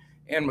doubt.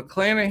 And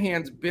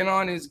McClanahan's been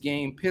on his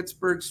game.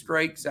 Pittsburgh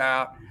strikes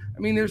out. I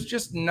mean, there's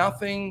just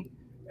nothing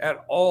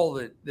at all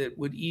that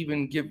would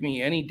even give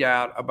me any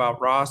doubt about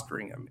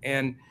rostering him.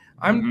 And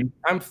I'm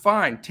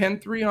fine.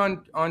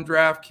 10-3 on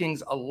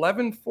DraftKings,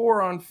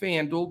 11-4 on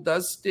FanDuel.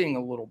 Does sting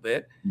a little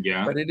bit.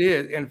 Yeah. But it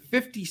is. And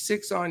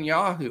 56 on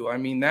Yahoo. I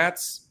mean,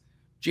 that's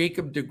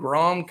Jacob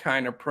deGrom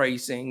kind of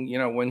pricing,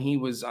 when he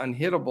was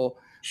unhittable.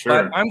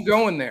 Sure. But I'm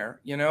going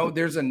there.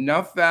 There's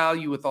enough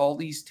value with all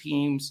these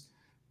teams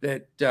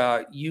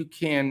that you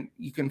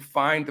can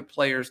find the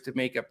players to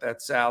make up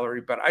that salary.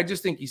 But I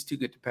just think he's too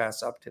good to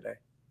pass up today.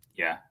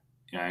 Yeah,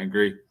 I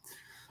agree.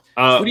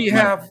 What do you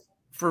have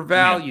for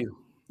value?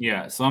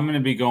 Yeah, so I'm going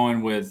to be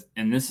going with,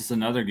 and this is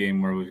another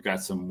game where we've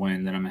got some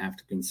wind that I'm going to have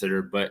to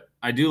consider, but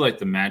I do like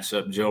the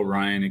matchup, Joe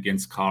Ryan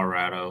against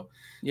Colorado.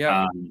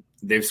 Yeah.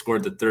 They've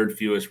scored the third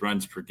fewest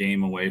runs per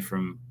game away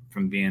from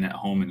being at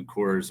home in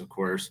Coors, of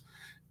course.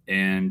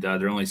 And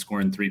they're only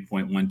scoring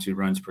 3.12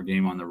 runs per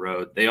game on the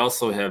road. They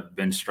also have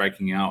been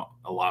striking out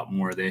a lot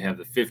more. They have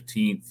the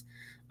 15th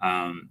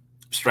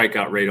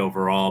strikeout rate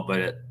overall,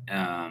 but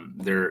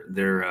they're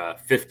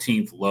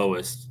 15th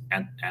lowest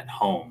at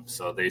home.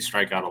 So they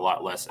strike out a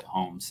lot less at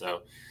home.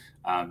 So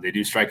they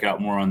do strike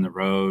out more on the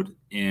road.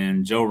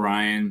 And Joe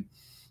Ryan,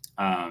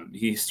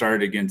 he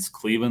started against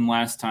Cleveland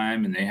last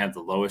time, and they had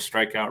the lowest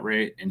strikeout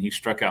rate, and he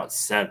struck out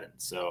 7.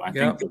 So I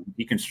think that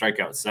he can strike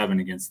out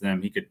 7 against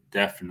them. He could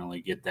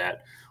definitely get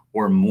that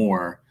or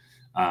more,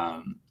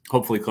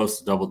 hopefully close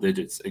to double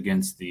digits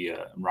against the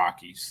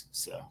Rockies.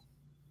 So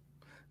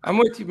I'm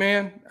with you,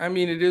 man. I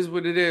mean, it is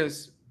what it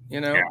is.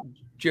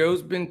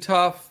 Joe's been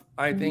tough.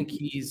 I think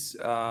he's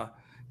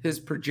his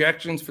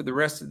projections for the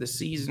rest of the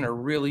season are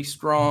really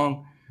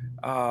strong.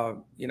 I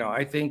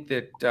think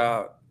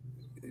that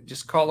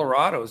just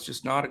Colorado is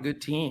just not a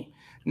good team.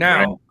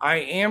 Now, I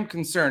am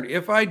concerned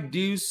if I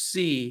do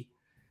see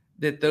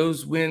that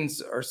those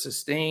wins are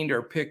sustained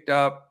or picked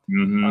up.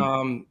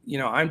 I'm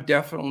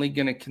definitely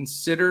going to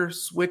consider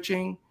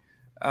switching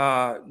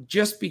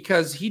just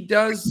because he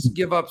does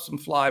give up some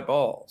fly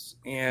balls.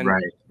 And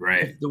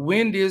if the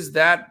wind is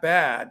that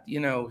bad,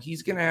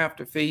 he's going to have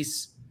to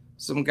face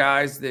some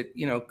guys that,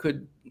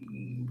 could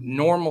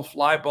normal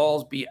fly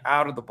balls be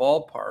out of the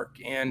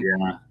ballpark. And,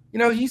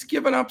 he's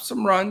given up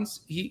some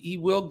runs. He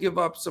will give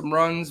up some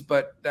runs,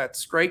 but that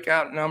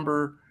strikeout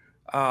number,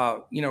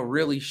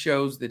 really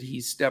shows that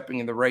he's stepping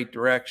in the right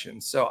direction.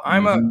 So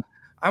I'm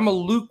a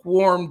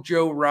lukewarm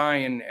Joe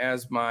Ryan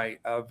as my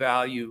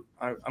value.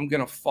 I'm going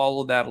to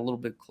follow that a little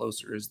bit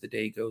closer as the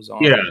day goes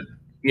on.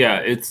 Yeah,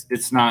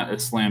 it's not a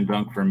slam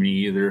dunk for me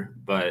either,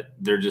 but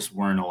there just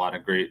weren't a lot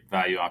of great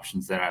value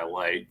options that I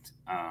liked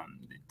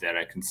that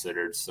I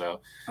considered.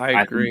 So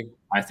I agree.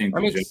 I think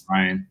Joe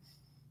Ryan.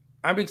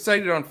 I'm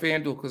excited on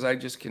FanDuel because I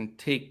just can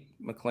take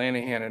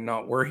McClanahan and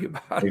not worry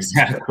about it.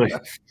 Exactly.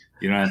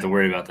 You don't have to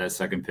worry about that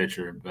second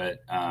pitcher, but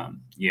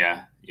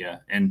yeah.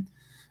 And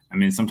I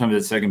mean, sometimes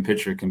the second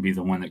pitcher can be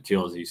the one that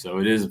kills you. So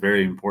it is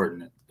very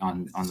important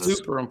on those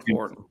super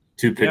important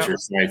two pitcher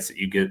sites that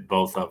you get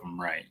both of them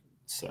right.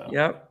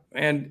 So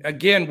and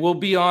again, we'll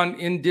be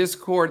in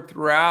Discord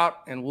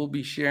throughout, and we'll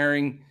be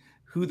sharing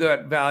who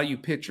that value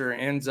pitcher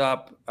ends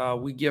up.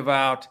 We give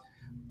out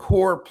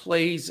core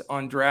plays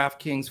on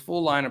DraftKings,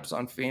 full lineups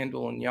on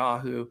FanDuel and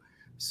Yahoo.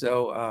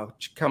 So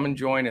come and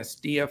join us,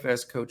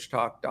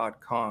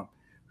 dfscoachtalk.com.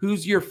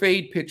 Who's your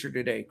fade pitcher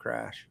today,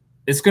 Crash?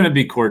 It's going to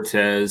be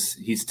Cortez.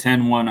 He's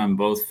 10-1 on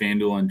both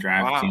FanDuel and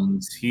DraftKings.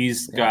 Wow.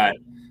 He's got,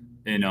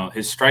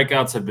 his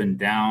strikeouts have been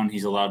down.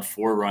 He's allowed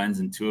 4 runs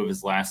in 2 of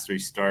his last 3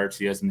 starts.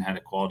 He hasn't had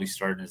a quality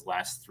start in his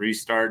last 3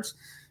 starts.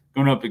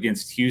 Going up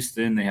against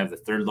Houston, they have the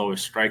 3rd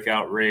lowest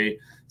strikeout rate.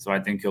 So I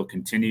think he'll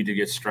continue to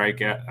get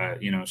struggle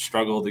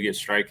to get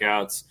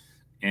strikeouts.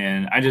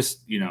 And I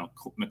just,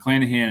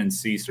 McClanahan and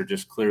Cease are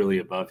just clearly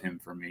above him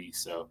for me.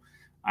 So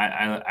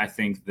I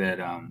think that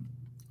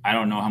I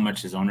don't know how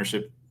much his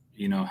ownership,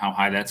 how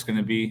high that's going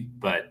to be,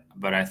 but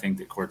I think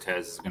that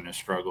Cortez is going to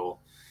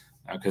struggle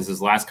because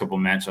his last couple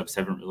matchups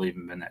haven't really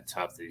even been that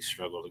tough that he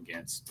struggled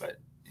against. But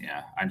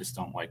yeah, I just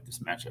don't like this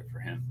matchup for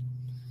him.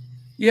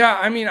 Yeah,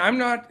 I mean, I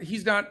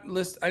didn't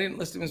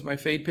list him as my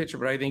fade pitcher,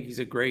 but I think he's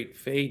a great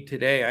fade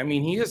today. I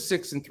mean, he is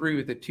 6-3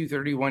 with a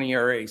 2.31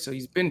 ERA, so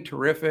he's been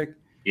terrific.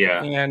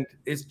 Yeah. And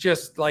it's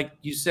just like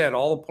you said,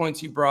 all the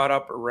points you brought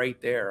up are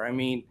right there. I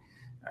mean,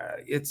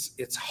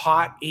 it's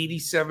hot,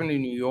 87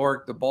 in New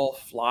York. The ball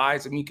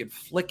flies. I mean, you could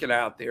flick it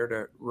out there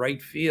to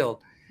right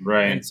field.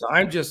 Right. And so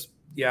I'm just,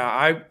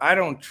 I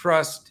don't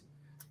trust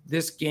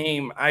this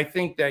game. I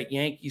think that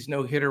Yankees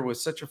no-hitter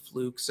was such a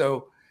fluke.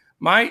 So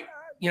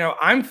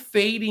I'm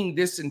fading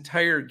this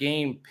entire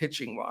game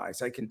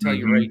pitching-wise. I can tell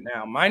you right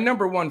now. My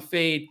number one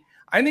fade,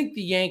 I think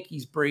the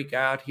Yankees break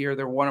out here.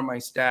 They're one of my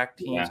stacked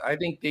teams. Yeah. I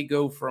think they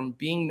go from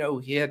being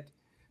no-hit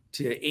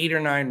to 8 or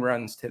 9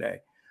 runs today.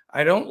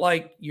 I don't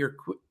like your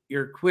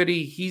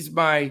Quiddy. He's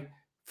my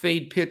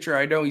fade pitcher.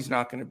 I know he's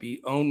not going to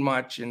be owned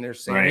much, and they're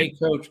saying, hey,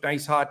 coach,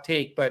 nice hot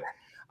take. But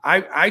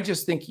I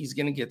just think he's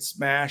going to get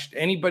smashed.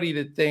 Anybody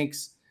that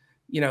thinks –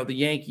 the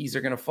Yankees are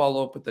going to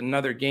follow up with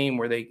another game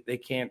where they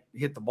can't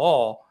hit the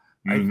ball,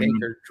 I think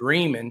they're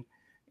dreaming.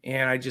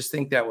 And I just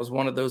think that was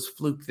one of those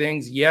fluke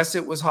things. Yes,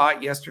 it was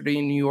hot yesterday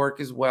in New York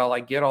as well. I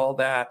get all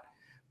that.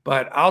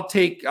 But I'll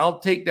take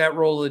that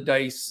roll of the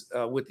dice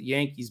with the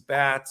Yankees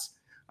bats.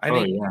 I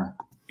think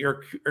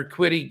your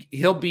Quiddy,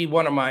 he'll be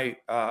one of my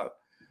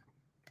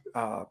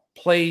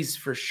plays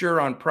for sure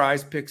on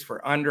Prize Picks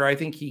for under. I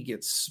think he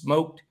gets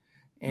smoked.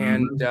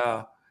 And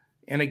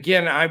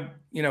again,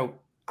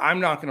 I'm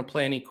not going to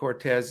play any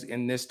Cortez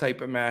in this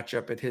type of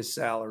matchup at his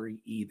salary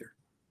either.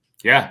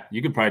 Yeah,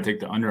 you could probably take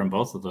the under on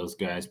both of those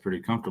guys pretty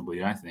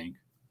comfortably, I think.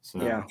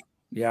 So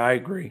yeah, I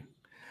agree.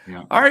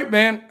 Yeah. All right,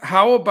 man.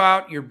 How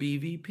about your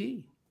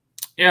BVP?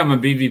 Yeah, my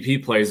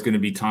BVP play is going to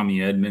be Tommy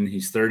Edman.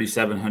 He's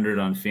 3,700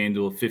 on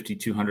FanDuel,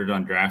 5,200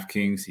 on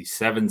DraftKings. He's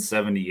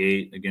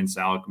 778 against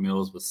Alec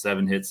Mills with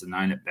 7 hits and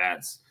 9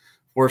 at-bats,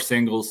 4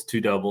 singles,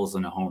 2 doubles,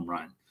 and a home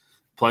run.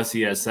 Plus,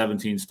 he has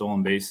 17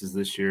 stolen bases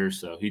this year,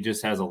 so he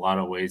just has a lot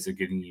of ways of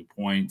getting you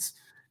points.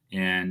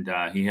 And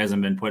he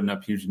hasn't been putting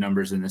up huge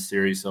numbers in this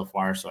series so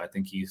far, so I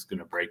think he's going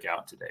to break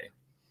out today.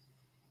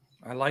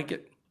 I like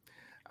it.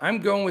 I'm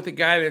going with a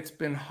guy that's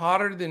been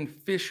hotter than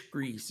fish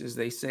grease, as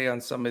they say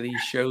on some of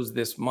these shows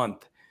this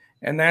month,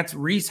 and that's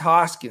Rhys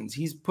Hoskins.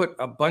 He's put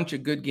a bunch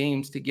of good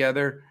games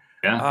together,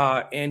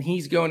 and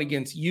he's going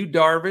against Yu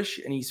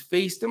Darvish, and he's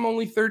faced him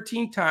only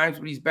 13 times,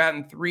 but he's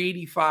batting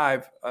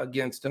 .385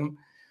 against him.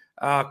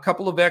 A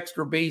couple of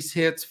extra base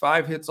hits,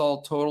 5 hits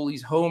all total.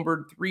 He's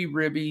homered, 3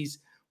 ribbies,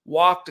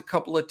 walked a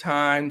couple of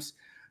times,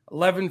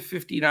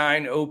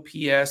 1159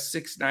 OPS,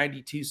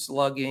 692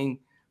 slugging,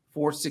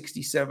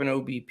 467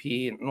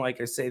 OBP. And like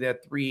I say,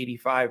 that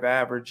 385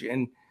 average.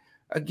 And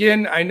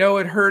again, I know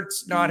it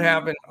hurts not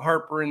having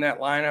Harper in that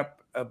lineup,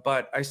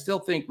 but I still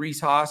think Rhys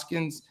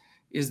Hoskins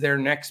is their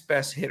next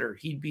best hitter.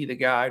 He'd be the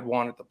guy I'd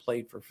want at the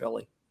plate for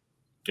Philly.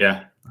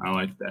 Yeah, I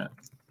like that.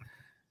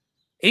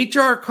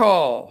 HR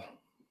call.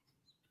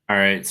 All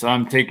right, so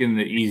I'm taking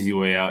the easy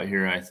way out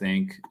here, I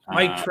think.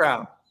 Mike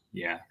Trout.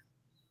 Yeah.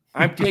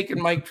 I'm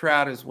taking Mike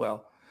Trout as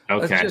well.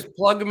 Okay. Let's just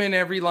plug him in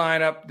every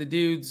lineup. The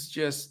dude's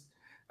just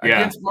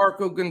against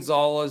Marco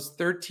Gonzalez,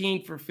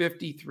 13 for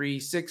 53,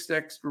 6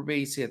 extra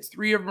base hits.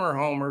 3 of them are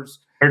homers.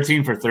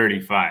 13 for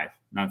 35,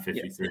 not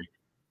 53. Yeah.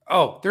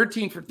 Oh,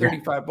 13 for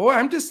 35. Yeah. Boy,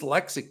 I'm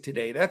dyslexic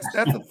today. That's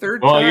the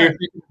third well, time.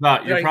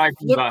 You're probably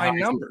thinking about my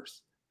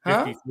numbers.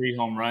 53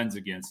 home runs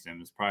against him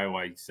is probably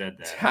why you said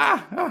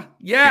that.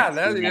 Yeah,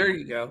 there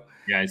you go.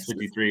 Yeah, he's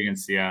 53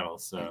 against Seattle.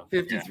 So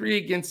 53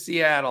 against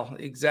Seattle,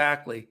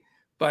 exactly.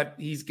 But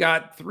he's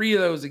got 3 of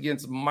those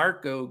against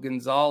Marco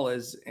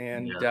Gonzalez,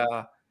 and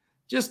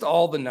just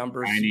all the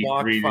numbers.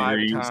 Walked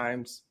 5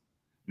 times.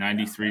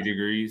 93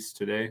 degrees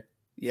today.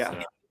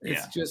 Yeah,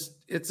 so,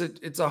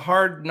 it's a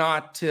hard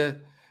not to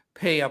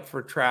pay up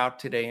for Trout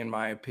today, in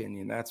my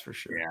opinion. That's for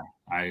sure. Yeah,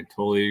 I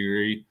totally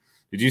agree.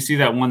 Did you see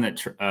that one that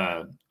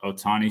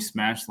Ohtani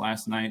smashed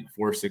last night,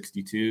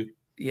 462?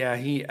 Yeah,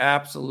 he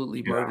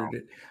absolutely murdered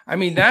it. I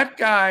mean, that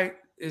guy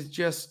is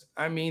just,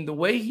 I mean, the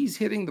way he's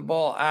hitting the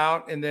ball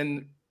out and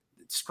then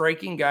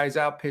striking guys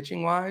out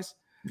pitching-wise.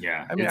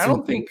 Yeah. I mean, I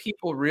don't think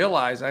people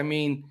realize. I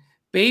mean,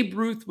 Babe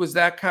Ruth was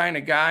that kind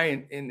of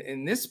guy,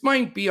 and this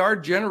might be our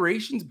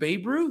generation's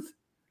Babe Ruth.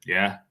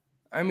 Yeah.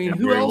 I mean,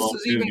 who else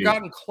has even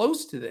gotten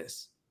close to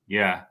this?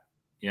 Yeah.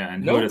 Yeah,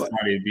 and who would have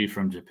thought he'd be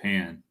from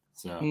Japan?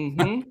 So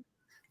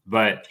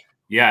But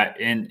yeah,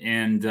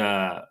 and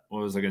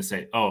what was I going to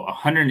say?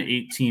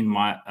 118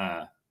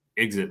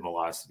 exit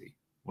velocity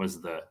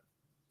was the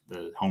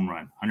home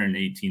run.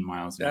 118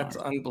 miles an hour. That's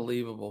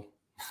unbelievable.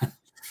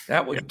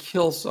 That would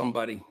kill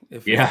somebody.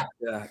 If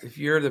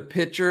you're the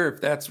pitcher, if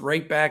that's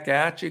right back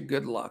at you,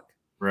 good luck.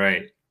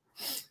 Right.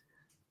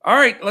 All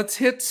right, let's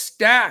hit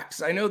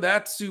stacks. I know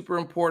that's super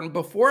important.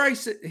 Before I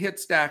hit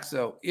stacks,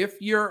 though,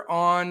 if you're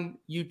on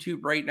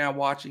YouTube right now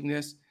watching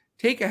this,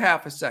 take a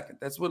half a second.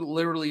 That's what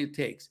literally it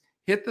takes.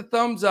 Hit the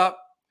thumbs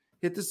up,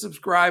 hit the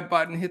subscribe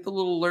button, hit the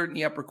little alert in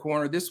the upper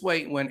corner. This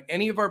way, when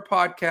any of our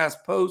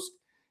podcasts post,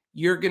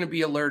 you're going to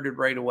be alerted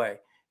right away.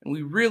 And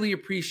we really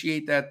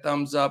appreciate that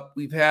thumbs up.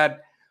 We've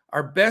had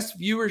our best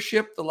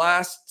viewership the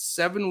last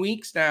 7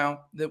 weeks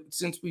now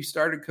since we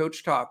started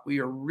Coach Talk. We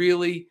are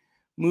really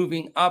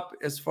moving up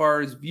as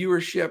far as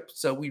viewership.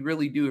 So we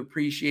really do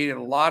appreciate it.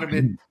 A lot of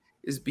it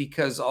is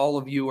because all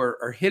of you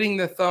are hitting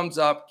the thumbs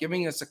up,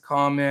 giving us a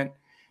comment.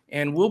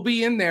 And we'll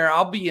be in there.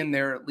 I'll be in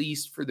there at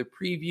least for the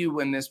preview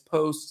when this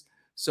posts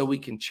so we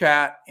can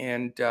chat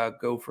and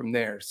go from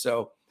there.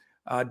 So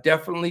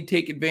definitely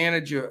take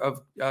advantage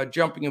of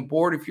jumping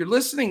aboard. If you're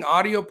listening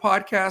audio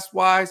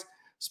podcast-wise,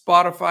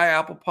 Spotify,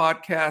 Apple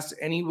Podcasts,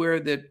 anywhere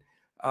that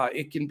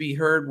it can be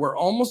heard, we're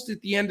almost at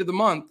the end of the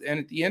month. And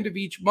at the end of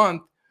each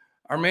month,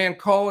 our man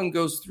Colin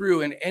goes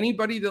through, and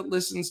anybody that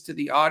listens to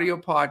the audio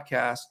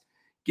podcast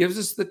gives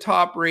us the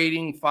top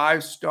rating,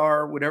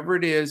 5-star, whatever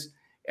it is,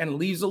 and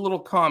leaves a little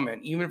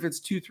comment, even if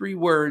it's 2-3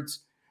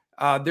 words.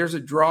 There's a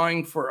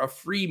drawing for a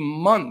free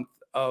month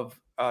of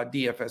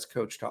DFS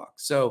Coach Talk.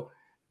 So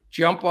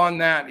jump on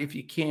that if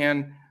you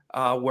can,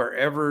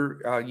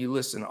 wherever you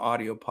listen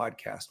audio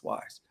podcast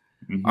wise.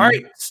 All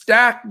right,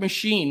 stack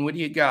machine. What do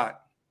you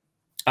got?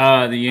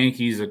 The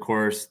Yankees, of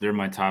course, they're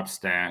my top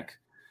stack.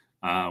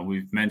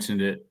 We've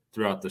mentioned it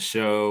throughout the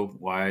show,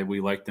 why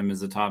we like them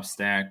as a top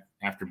stack.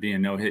 After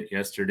being no-hit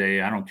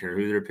yesterday, I don't care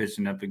who they're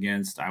pitching up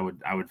against. I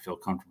would feel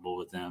comfortable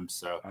with them.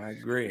 So I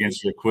agree.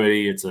 Against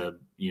Urquidy, it's a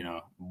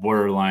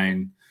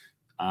borderline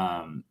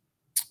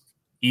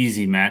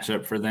easy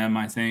matchup for them,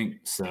 I think.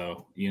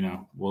 So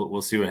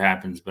we'll see what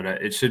happens, but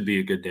it should be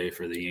a good day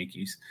for the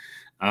Yankees.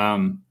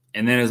 And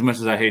then, as much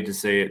as I hate to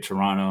say it,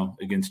 Toronto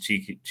against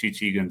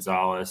Chichi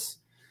Gonzalez.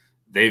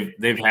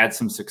 They've had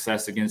some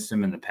success against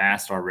him in the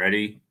past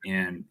already,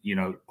 and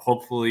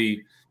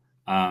hopefully.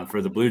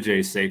 For the Blue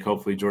Jays' sake,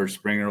 hopefully George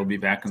Springer will be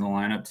back in the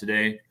lineup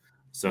today.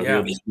 So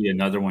he'll just be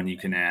another one you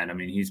can add. I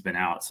mean, he's been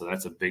out, so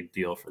that's a big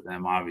deal for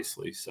them,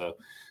 obviously. So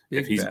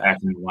if he's back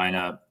in the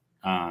lineup,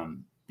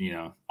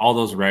 all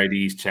those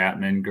righties,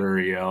 Chapman,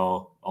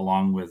 Gurriel,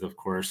 along with, of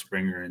course,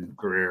 Springer and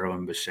Guerrero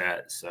and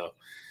Bichette. So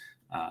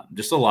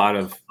just a lot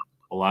of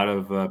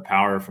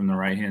power from the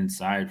right-hand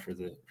side for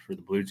the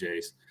Blue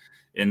Jays.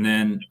 And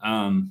then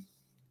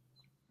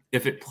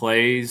if it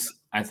plays,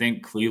 I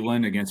think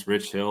Cleveland against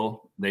Rich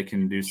Hill, they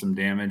can do some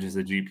damage as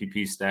a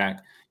GPP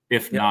stack.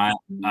 If not,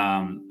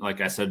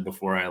 like I said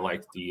before, I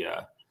like the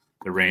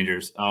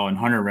Rangers. Oh, and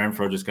Hunter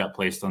Renfroe just got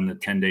placed on the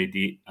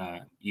 10-day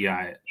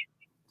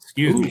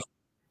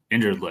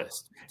injured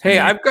list. Hey,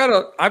 I've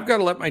got to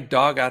let my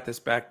dog out this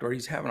back door.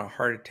 He's having a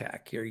heart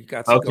attack here. He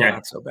got to go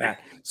out so bad.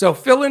 So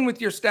fill in with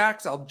your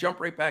stacks. I'll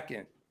jump right back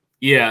in.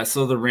 Yeah,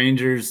 so the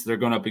Rangers, they're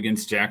going up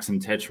against Jackson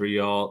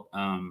Tetriot.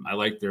 I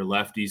like their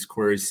lefties,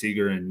 Corey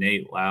Seager and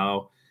Nate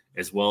Lau,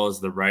 as well as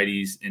the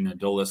righties in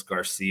Adolis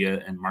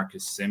Garcia and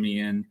Marcus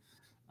Semien.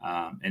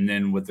 And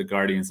then with the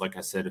Guardians, like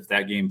I said, if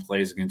that game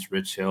plays against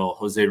Rich Hill,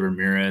 Jose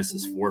Ramirez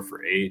is 4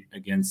 for 8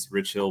 against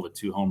Rich Hill with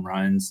 2 home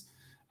runs.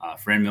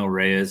 Franmil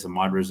Reyes,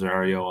 Ahmad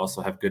Rosario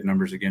also have good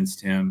numbers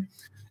against him.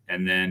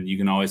 And then you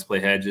can always play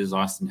Hedges,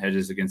 Austin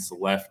Hedges against the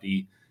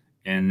lefty.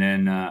 And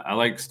then I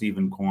like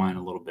Stephen Kwan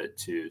a little bit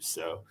too.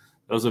 So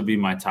those would be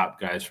my top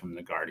guys from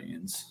the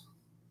Guardians.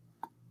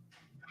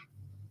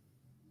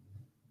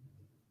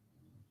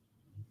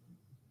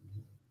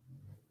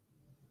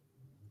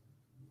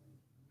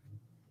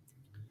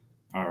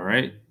 All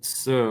right,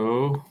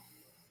 so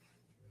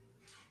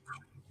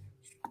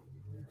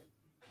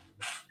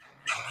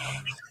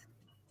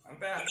I'm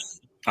back.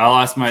 I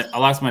lost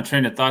my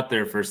train of thought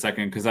there for a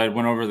second because I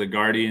went over the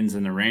Guardians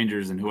and the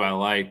Rangers and who I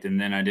liked, and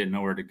then I didn't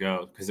know where to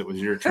go because it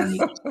was your turn.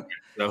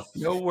 So.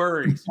 No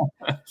worries.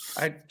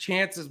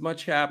 Chance is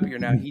much happier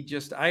now.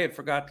 I had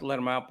forgot to let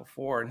him out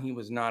before, and he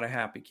was not a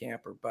happy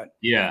camper. But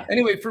yeah.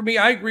 Anyway, for me,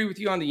 I agree with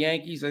you on the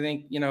Yankees. I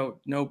think no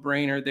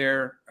brainer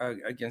there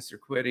against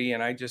Urquidy,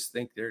 and I just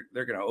think they're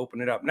going to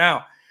open it up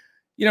now.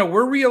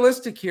 We're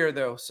realistic here,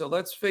 though. So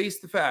let's face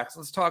the facts.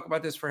 Let's talk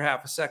about this for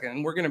half a second.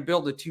 And we're going to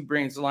build a 2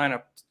 brains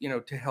lineup,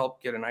 to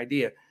help get an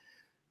idea.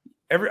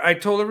 I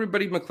told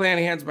everybody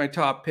McClanahan's my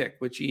top pick,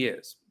 which he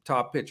is,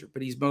 top pitcher,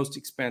 but he's most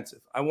expensive.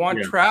 I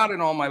want Trout in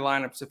all my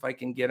lineups if I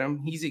can get him.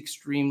 He's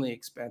extremely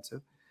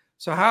expensive.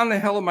 So how in the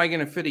hell am I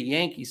going to fit a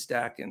Yankee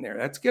stack in there?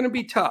 That's going to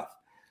be tough.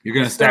 You're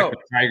going to stack the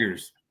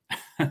Tigers.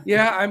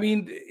 Yeah, I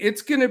mean,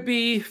 it's going to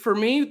be, for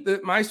me,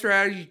 my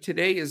strategy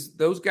today is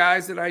those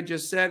guys that I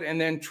just said,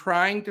 and then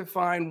trying to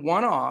find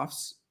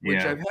one-offs, which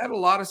I've had a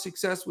lot of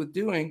success with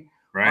doing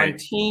on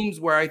teams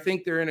where I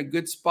think they're in a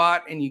good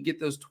spot, and you get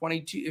those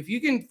 22. If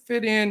you can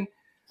fit in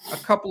a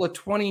couple of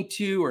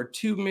 22 or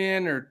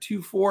 2-min or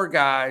 2-4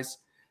 guys,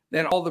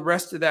 then all the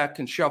rest of that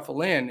can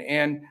shuffle in.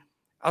 And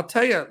I'll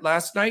tell you,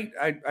 last night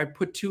I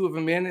put 2 of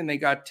them in, and they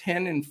got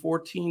 10 and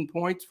 14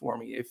 points for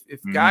me. If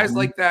guys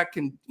like that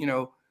can,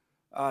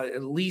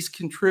 at least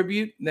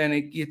contribute, then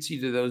it gets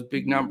you to those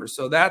big numbers.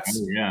 So that's,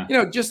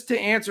 just to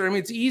answer. I mean,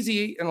 it's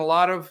easy. And a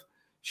lot of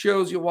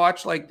shows you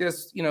watch like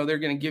this, they're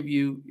going to give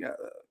you,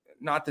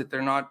 not that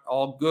they're not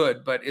all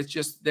good, but it's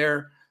just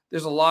there's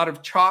a lot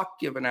of chalk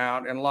given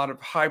out and a lot of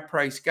high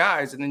priced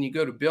guys. And then you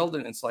go to build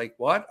it and it's like,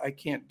 what? I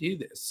can't do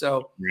this.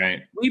 So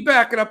we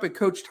back it up at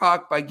Coach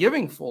Talk by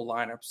giving full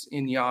lineups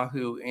in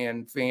Yahoo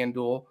and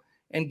FanDuel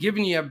and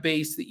giving you a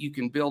base that you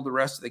can build the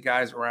rest of the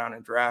guys around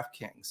in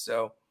DraftKings.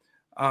 So,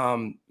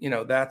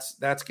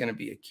 that's going to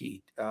be a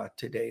key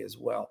today as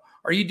well.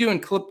 Are you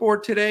doing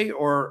clipboard today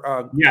or?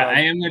 I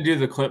am going to do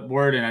the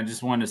clipboard, and I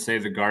just wanted to say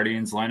the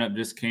Guardians lineup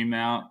just came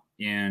out,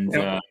 and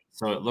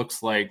so it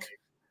looks like,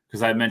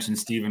 because I mentioned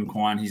Stephen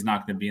Kwan, he's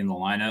not going to be in the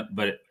lineup,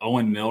 but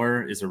Owen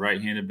Miller is a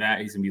right-handed bat.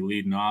 He's going to be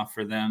leading off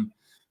for them.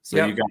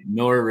 So you got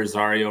Miller,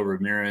 Rosario,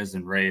 Ramirez,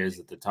 and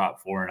Reyes at the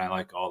top 4, and I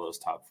like all those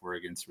top 4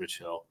 against Rich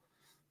Hill.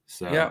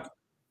 So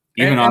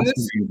even Austin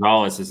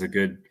Gonzalez is a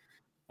good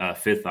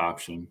 5th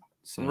option.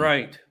 So.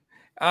 Right.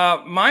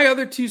 My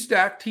other 2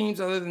 stacked teams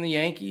other than the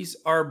Yankees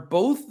are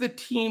both the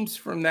teams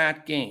from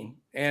that game.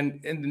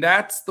 And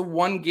that's the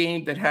one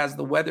game that has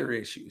the weather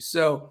issue.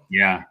 So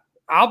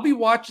I'll be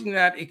watching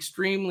that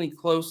extremely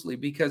closely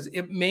because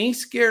it may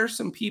scare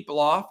some people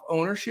off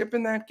ownership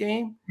in that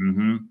game,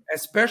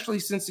 especially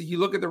since if you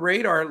look at the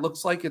radar, it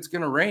looks like it's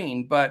going to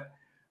rain. But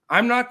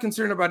I'm not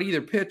concerned about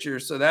either pitcher,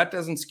 so that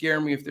doesn't scare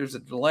me if there's a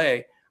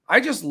delay. I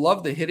just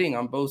love the hitting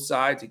on both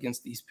sides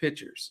against these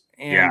pitchers.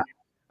 And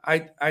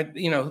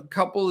a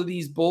couple of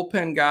these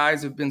bullpen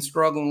guys have been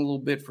struggling a little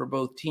bit for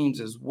both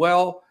teams as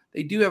well.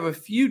 They do have a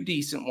few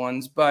decent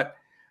ones, but,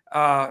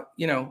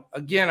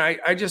 again,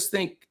 I just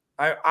think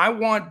I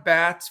want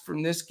bats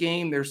from this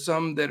game. There's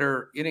some that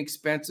are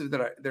inexpensive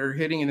they're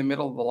hitting in the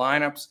middle of the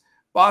lineups.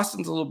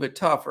 Boston's a little bit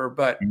tougher,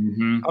 but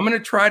I'm going to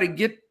try to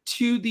get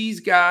to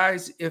these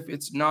guys if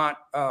it's not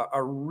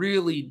a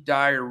really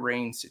dire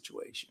rain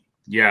situation.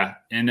 Yeah,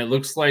 and it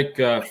looks like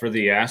for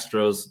the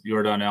Astros,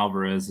 Yordan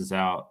Alvarez is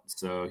out,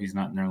 so he's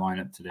not in their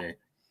lineup today.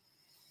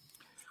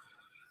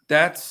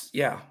 That's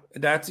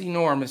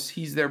enormous.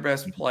 He's their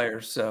best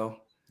player, so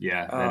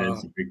that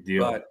is a big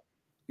deal. But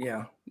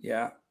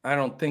I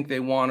don't think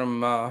they want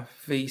him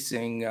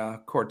facing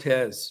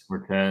Cortez,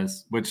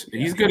 which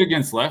he's good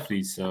against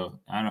lefties, so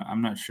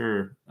I'm not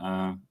sure,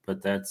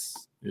 but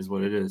is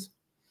what it is.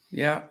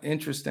 Yeah,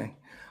 interesting.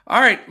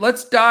 All right,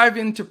 let's dive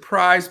into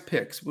prize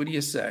picks. What do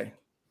you say?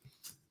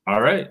 All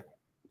right.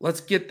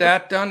 Let's get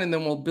that done, and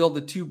then we'll build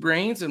the 2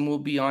 brains, and we'll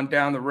be on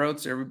down the road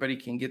so everybody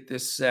can get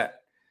this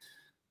set.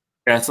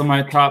 Yeah, so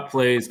my top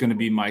play is going to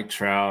be Mike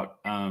Trout,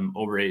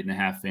 over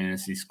 8.5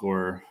 fantasy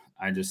score.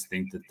 I just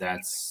think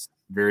that's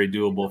very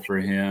doable for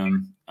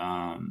him.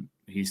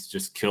 He's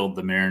just killed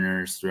the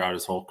Mariners throughout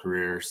his whole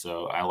career,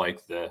 so I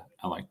like that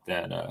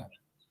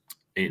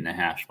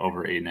 8.5,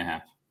 over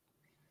 8.5.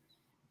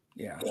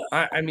 Yeah,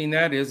 I mean,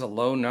 that is a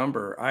low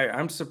number.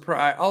 I'm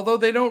surprised, although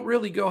they don't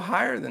really go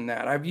higher than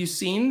that. Have you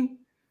seen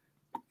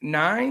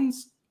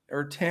 9s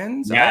or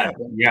 10s?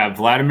 Yeah.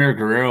 Vladimir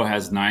Guerrero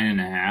has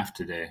 9.5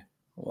 today.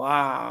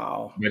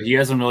 Wow. But he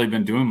hasn't really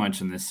been doing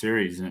much in this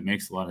series, and it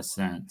makes a lot of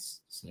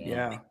sense. So,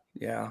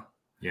 yeah.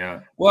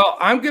 Well,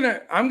 I'm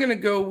gonna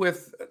go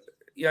with,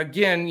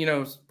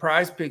 again,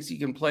 Prize Picks you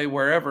can play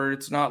wherever.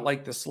 It's not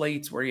like the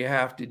slates where you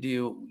have to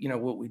do,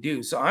 what we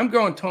do. So I'm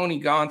going Tony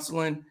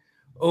Gonsolin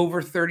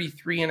over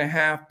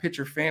 33.5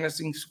 pitcher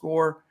fantasy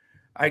score.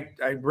 I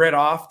read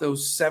off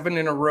those 7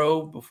 in a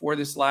row before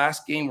this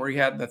last game where he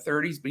had in the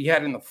 30s, but he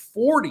had in the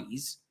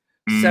 40s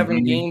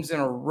 7 games in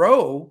a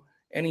row,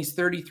 and he's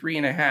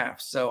 33.5.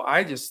 So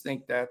I just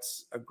think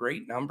that's a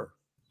great number.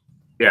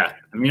 Yeah,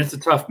 I mean, it's a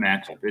tough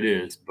matchup. It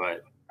is,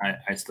 but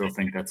I still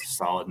think that's a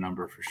solid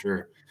number for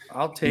sure.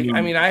 I'll take.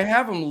 I mean, I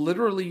have him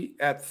literally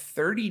at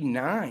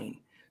 39.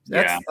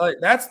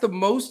 That's the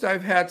most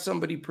I've had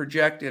somebody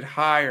projected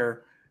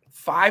higher.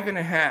 5.5.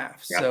 Yeah,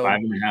 so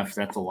 5.5.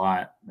 That's a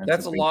lot.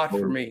 That's a lot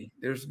for me.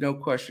 There's no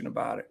question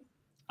about it.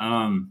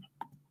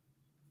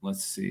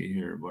 Let's see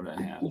here what I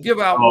have. We'll give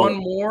out one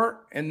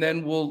more, and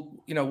then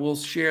we'll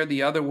share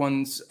the other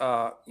ones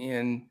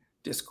in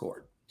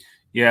Discord.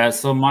 Yeah.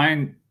 So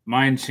mine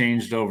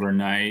changed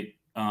overnight.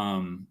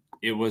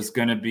 It was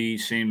going to be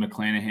Shane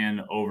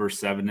McClanahan over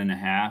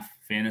 7.5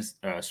 fantasy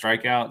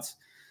strikeouts,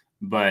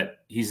 but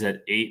he's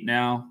at 8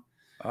 now.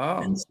 Oh,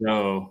 and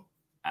so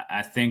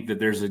I think that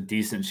there's a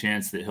decent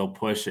chance that he'll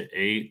push at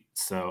 8.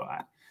 So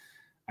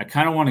I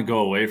kind of want to go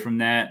away from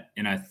that,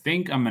 and I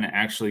think I'm going to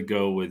actually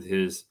go with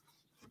his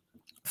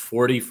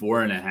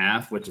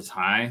 44.5, which is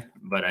high,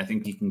 but I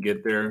think he can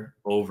get there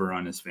over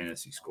on his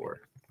fantasy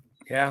score.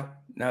 Yeah.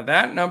 Now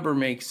that number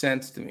makes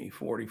sense to me,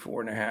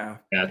 44.5.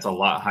 Yeah, it's a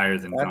lot higher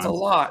than that's a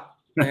lot.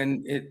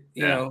 And it,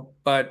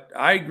 but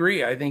I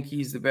agree. I think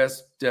he's the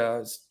best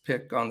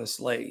pick on the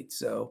slate.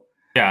 So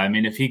yeah, I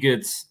mean, if he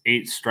gets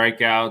 8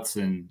 strikeouts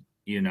and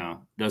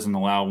doesn't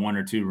allow 1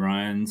 or 2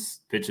 runs,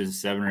 pitches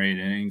 7 or 8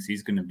 innings,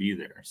 he's going to be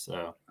there.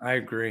 So I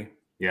agree.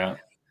 Yeah.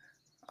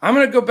 I'm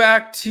going to go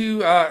back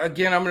to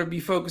again. I'm going to be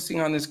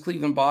focusing on this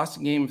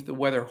Cleveland-Boston game if the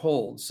weather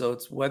holds. So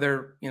it's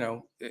weather,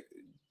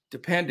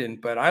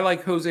 dependent. But I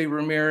like Jose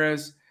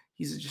Ramirez.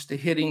 He's just a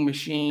hitting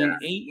machine.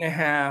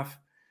 8.5.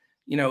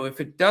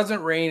 If it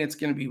doesn't rain, it's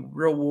going to be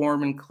real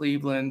warm in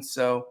Cleveland.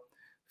 So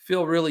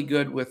feel really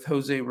good with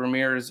Jose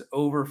Ramirez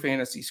over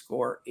fantasy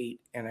score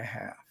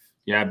 8.5.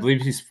 Yeah, I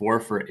believe he's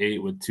 4 for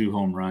 8 with 2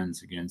 home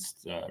runs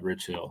against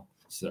Rich Hill.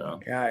 So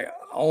yeah, I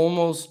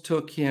almost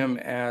took him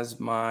as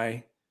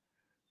my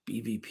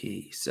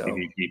BVP. So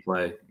BVP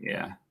play.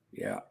 Yeah.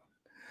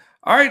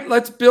 All right,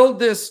 let's build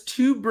this.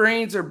 2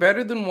 brains are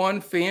better than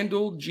one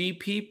FanDuel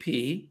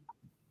GPP.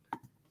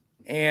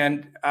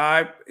 And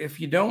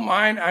if you don't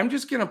mind, I'm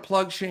just going to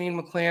plug Shane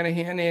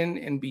McClanahan in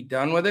and be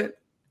done with it.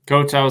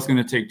 Coach, I was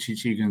going to take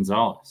Chichi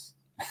Gonzalez.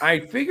 I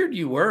figured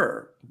you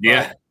were.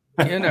 Yeah.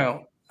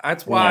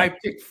 That's why I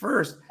picked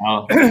first.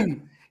 Oh.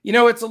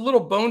 It's a little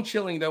bone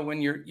chilling, though, when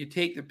you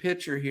take the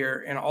picture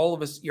here and all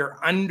of us, you're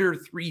under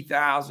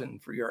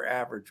 3,000 for your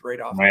average right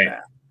off the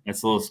bat.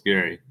 That's a little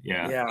scary.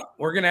 Yeah. Yeah.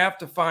 We're going to have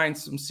to find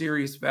some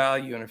serious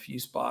value in a few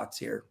spots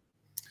here.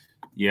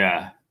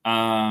 Yeah.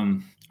 All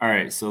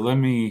right. So let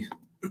me.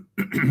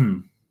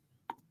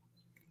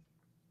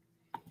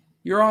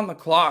 You're on the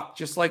clock,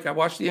 just like I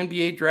watched the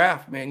NBA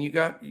draft, man. You're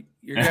going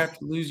to have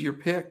to lose your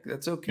pick.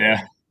 That's okay.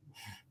 Yeah.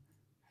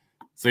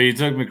 So you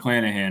took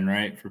McClanahan,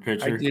 right, for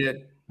pitcher? I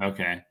did.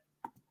 Okay.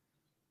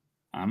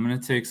 I'm gonna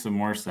take some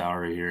more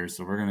salary here,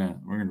 so we're gonna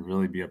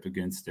really be up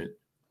against it.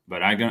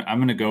 But I'm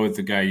gonna go with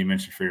the guy you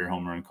mentioned for your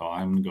home run call.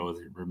 I'm gonna go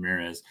with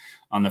Ramirez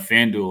on the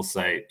FanDuel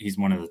site. He's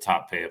one of the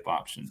top pay up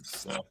options.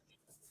 So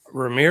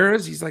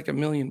Ramirez, he's like $1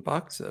 million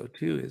though,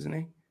 too, isn't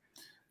he?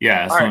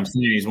 Yeah, that's what I'm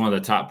saying. He's one of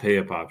the top pay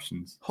up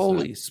options.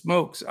 Holy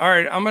smokes! All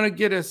right, I'm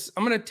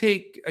gonna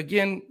take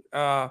again.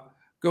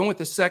 Going with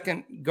the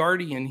second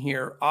Guardian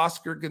here,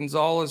 Oscar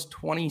Gonzalez,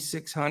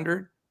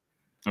 2,600.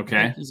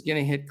 Okay. He's going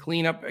to hit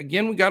cleanup.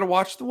 Again, we got to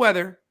watch the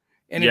weather.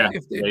 And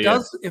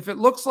if it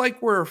looks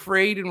like we're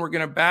afraid and we're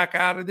going to back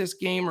out of this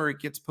game or it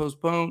gets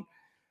postponed,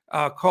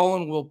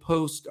 Colin will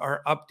post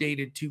our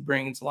updated 2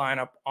 Brains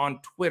lineup on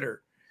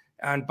Twitter.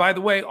 And by the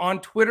way,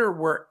 on Twitter,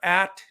 we're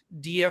at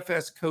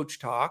DFS Coach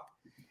Talk.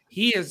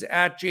 He is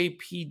at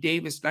JP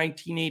Davis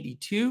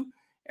 1982,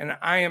 and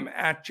I am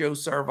at Joe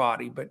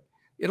Sarvati. But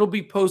it'll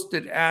be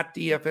posted at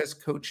DFS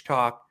Coach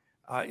Talk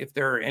if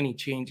there are any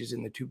changes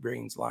in the 2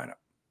 Brains lineup.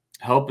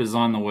 Help is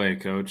on the way,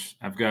 Coach.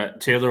 I've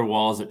got Taylor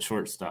Walls at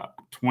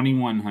shortstop,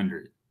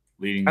 2,100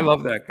 leading. I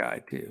love that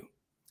guy too.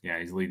 Yeah,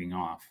 he's leading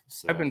off.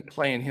 So. I've been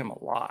playing him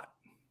a lot.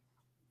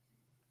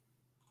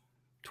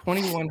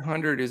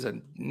 2,100 is a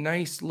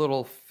nice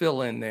little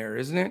fill in there,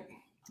 isn't it?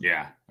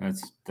 Yeah,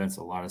 that's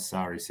a lot of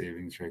salary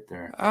savings right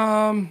there.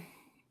 I've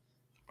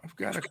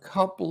got a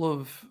couple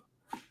of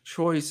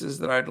choices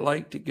that I'd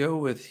like to go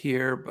with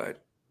here,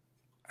 but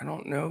I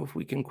don't know if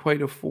we can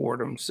quite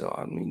afford them. So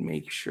let me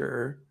make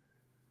sure.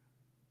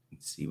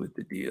 Let's see what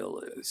the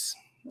deal is.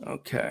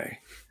 Okay.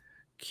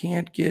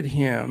 Can't get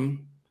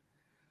him.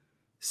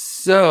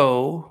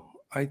 So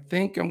I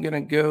think I'm going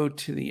to go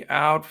to the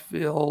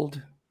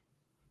outfield,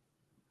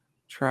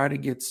 try to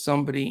get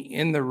somebody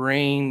in the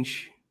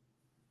range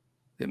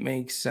that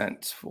makes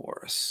sense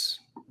for us.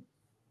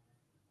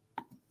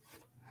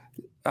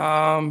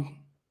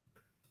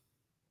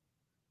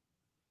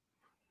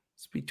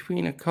 It's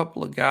between a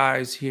couple of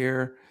guys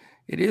here.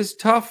 It is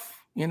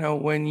tough,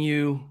 when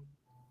you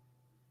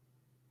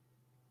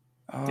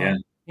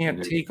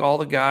can't take all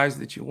the guys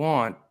that you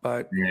want,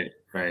 but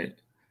right.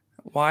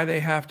 Why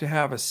they have to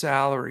have a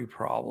salary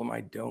problem,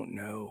 I don't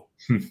know.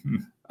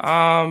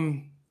 I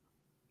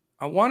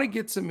want to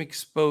get some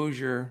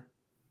exposure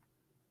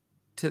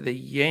to the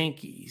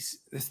Yankees.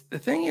 The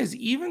thing is,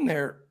 even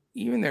their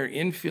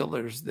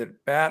infielders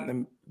that bat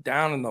them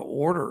down in the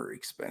order are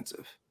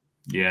expensive.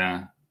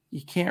 Yeah.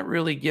 You can't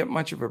really get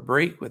much of a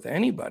break with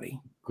anybody.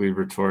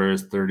 Gleyber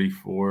Torres,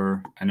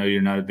 34. I know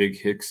you're not a big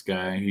Hicks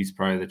guy. He's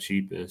probably the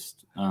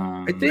cheapest.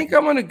 I think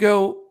I'm going to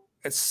go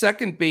at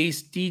second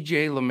base,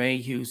 DJ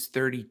LeMahieu's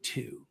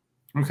 32.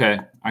 Okay.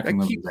 I can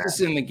that live keeps with that. Us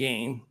in the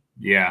game.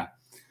 Yeah.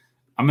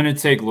 I'm going to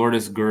take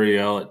Lourdes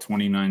Gurriel at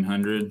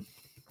 2,900.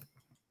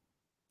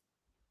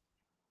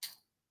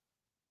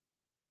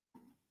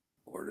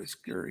 Lourdes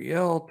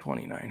Gurriel,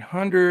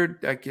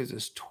 2,900. That gives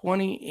us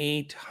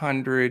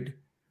 2,800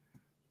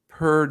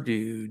 per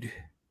dude.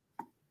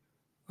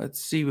 Let's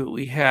see what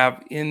we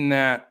have in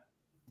that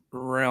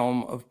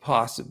realm of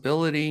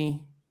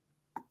possibility.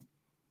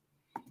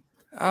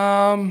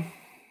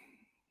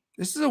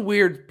 This is a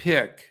weird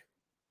pick,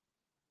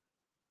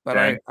 but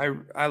okay.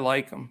 I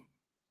like him.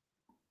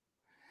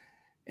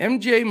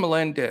 MJ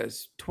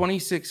Melendez,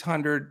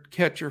 2,600,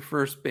 catcher,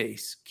 first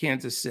base,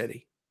 Kansas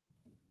City.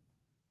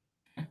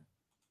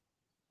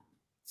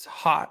 It's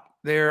hot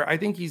there. I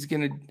think he's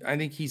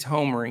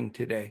homering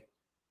today.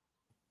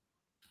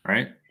 All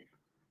right.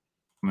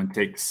 I'm going to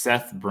take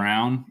Seth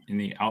Brown in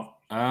the out.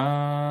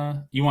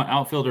 You want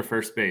outfield or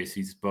first base?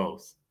 He's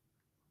both.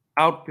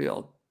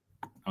 Outfield.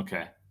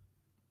 Okay.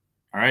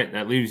 All right.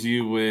 That leaves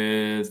you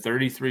with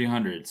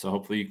 3,300. So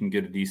hopefully you can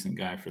get a decent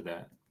guy for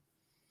that.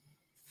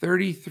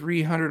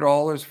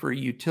 $3,300 for a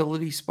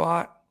utility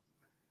spot.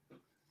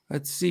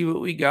 Let's see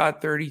what we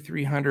got.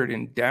 3,300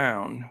 and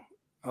down.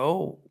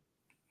 Oh,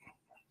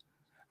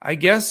 I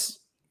guess.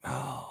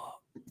 Oh,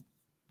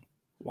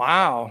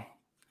 wow.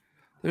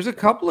 There's a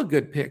couple of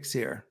good picks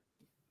here.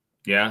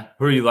 Yeah.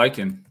 Who are you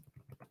liking?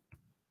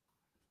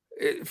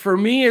 For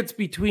me, it's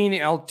between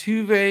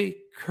Altuve,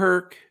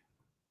 Kirk,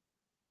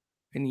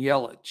 and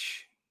Yelich.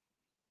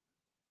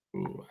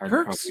 Ooh,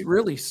 Kirk's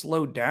really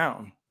slowed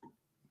down.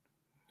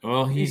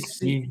 Well, he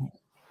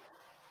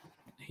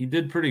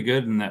did pretty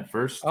good in that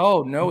first.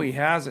 Oh, no, he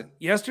hasn't.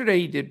 Yesterday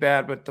he did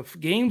bad, but the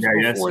games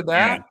before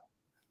that,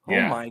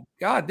 oh my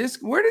God,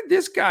 where did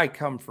this guy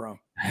come from?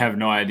 I have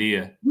no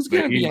idea. He's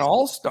going to be an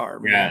all-star,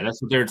 man. Yeah,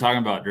 that's what they were talking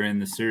about during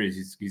the series.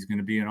 He's going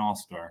to be an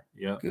all-star.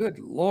 Yeah. Good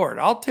Lord.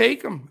 I'll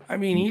take him. I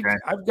mean,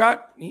 I've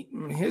got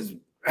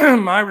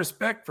my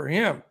respect for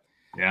him.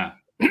 Yeah.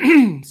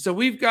 So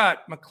we've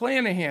got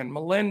McClanahan,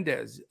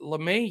 Melendez,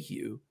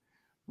 LeMahieu,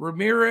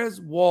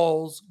 Ramirez,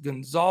 Walls,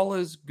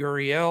 Gonzalez,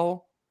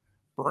 Gurriel,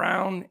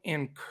 Brown,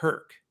 and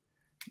Kirk.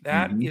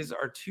 That is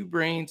our two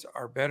brains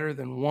are better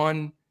than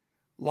one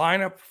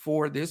lineup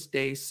for this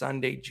day,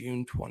 Sunday,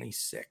 June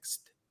 26th.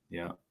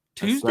 Yeah.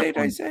 Tuesday, did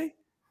I say?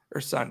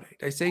 Or Sunday?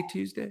 Did I say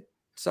Tuesday?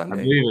 Sunday?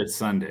 I believe it's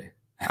Sunday.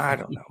 I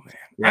don't know, man.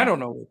 Yeah. I don't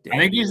know what day. I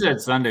think you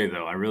said Sunday,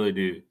 though. I really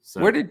do.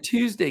 So. Where did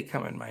Tuesday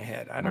come in my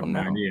head? I don't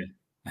know. No idea.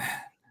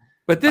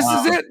 But this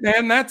is it,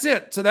 man. That's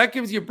it. So that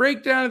gives you a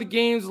breakdown of the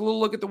games, a little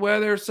look at the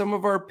weather, some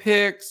of our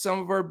picks, some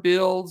of our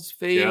builds,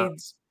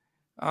 fades.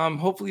 Yeah.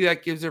 Hopefully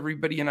that gives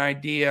everybody an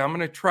idea. I'm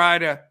going to try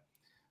to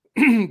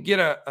get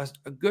a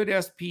good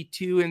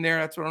SP2 in there.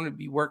 That's what I'm going to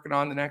be working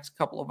on the next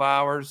couple of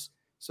hours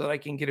so that I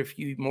can get a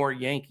few more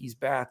Yankees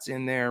bats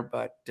in there.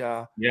 But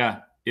yeah,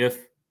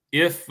 if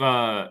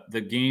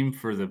the game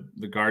for the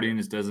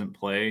Guardians doesn't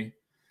play,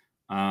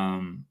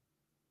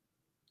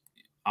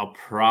 I'll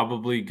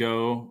probably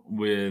go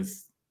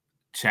with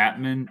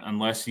Chapman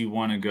unless you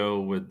want to go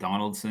with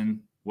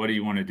Donaldson. What do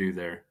you want to do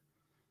there?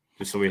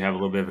 Just so we have a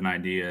little bit of an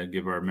idea,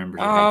 give our members.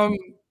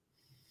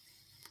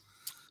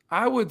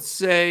 I would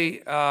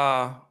say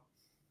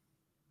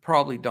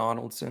probably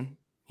Donaldson.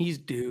 He's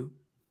due.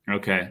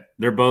 Okay.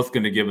 They're both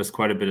going to give us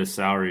quite a bit of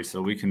salary,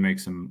 so we can make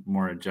some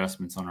more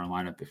adjustments on our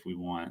lineup if we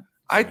want.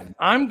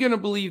 I'm going to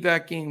believe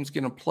that game's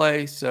going to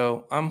play,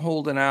 so I'm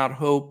holding out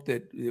hope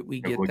that we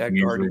get that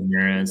Guardian.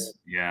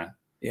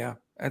 Yeah,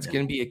 that's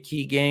going to be a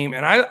key game.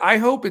 And I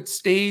hope it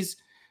stays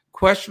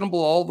questionable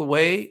all the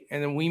way,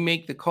 and then we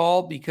make the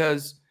call,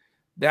 because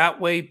that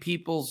way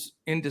people's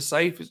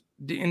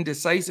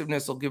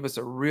indecisiveness will give us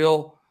a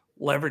real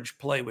leverage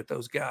play with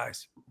those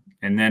guys.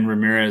 And then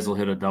Ramirez will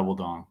hit a double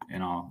dong,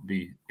 and I'll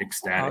be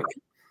ecstatic.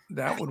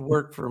 That would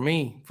work for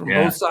me from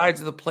both sides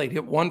of the plate.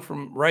 Hit one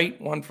from right,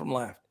 one from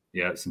left.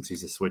 Yeah, since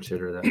he's a switch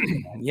hitter.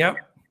 Yep.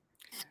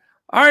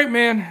 All right,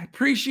 man.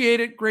 Appreciate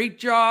it. Great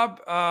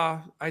job.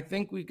 I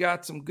think we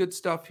got some good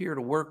stuff here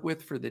to work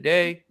with for the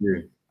day. Yeah.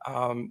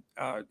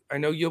 I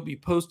know you'll be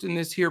posting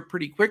this here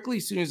pretty quickly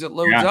as soon as it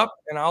loads up,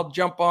 and I'll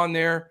jump on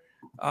there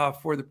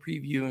for the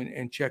preview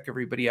and check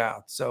everybody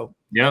out. So,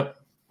 yep.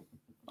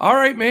 All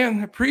right,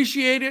 man.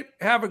 Appreciate it.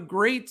 Have a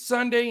great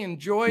Sunday.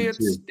 Enjoy it.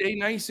 Stay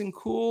nice and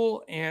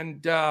cool.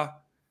 And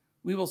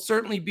we will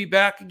certainly be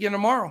back again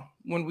tomorrow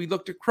when we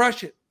look to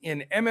crush it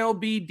in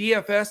MLB,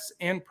 DFS,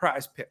 and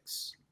Prize Picks.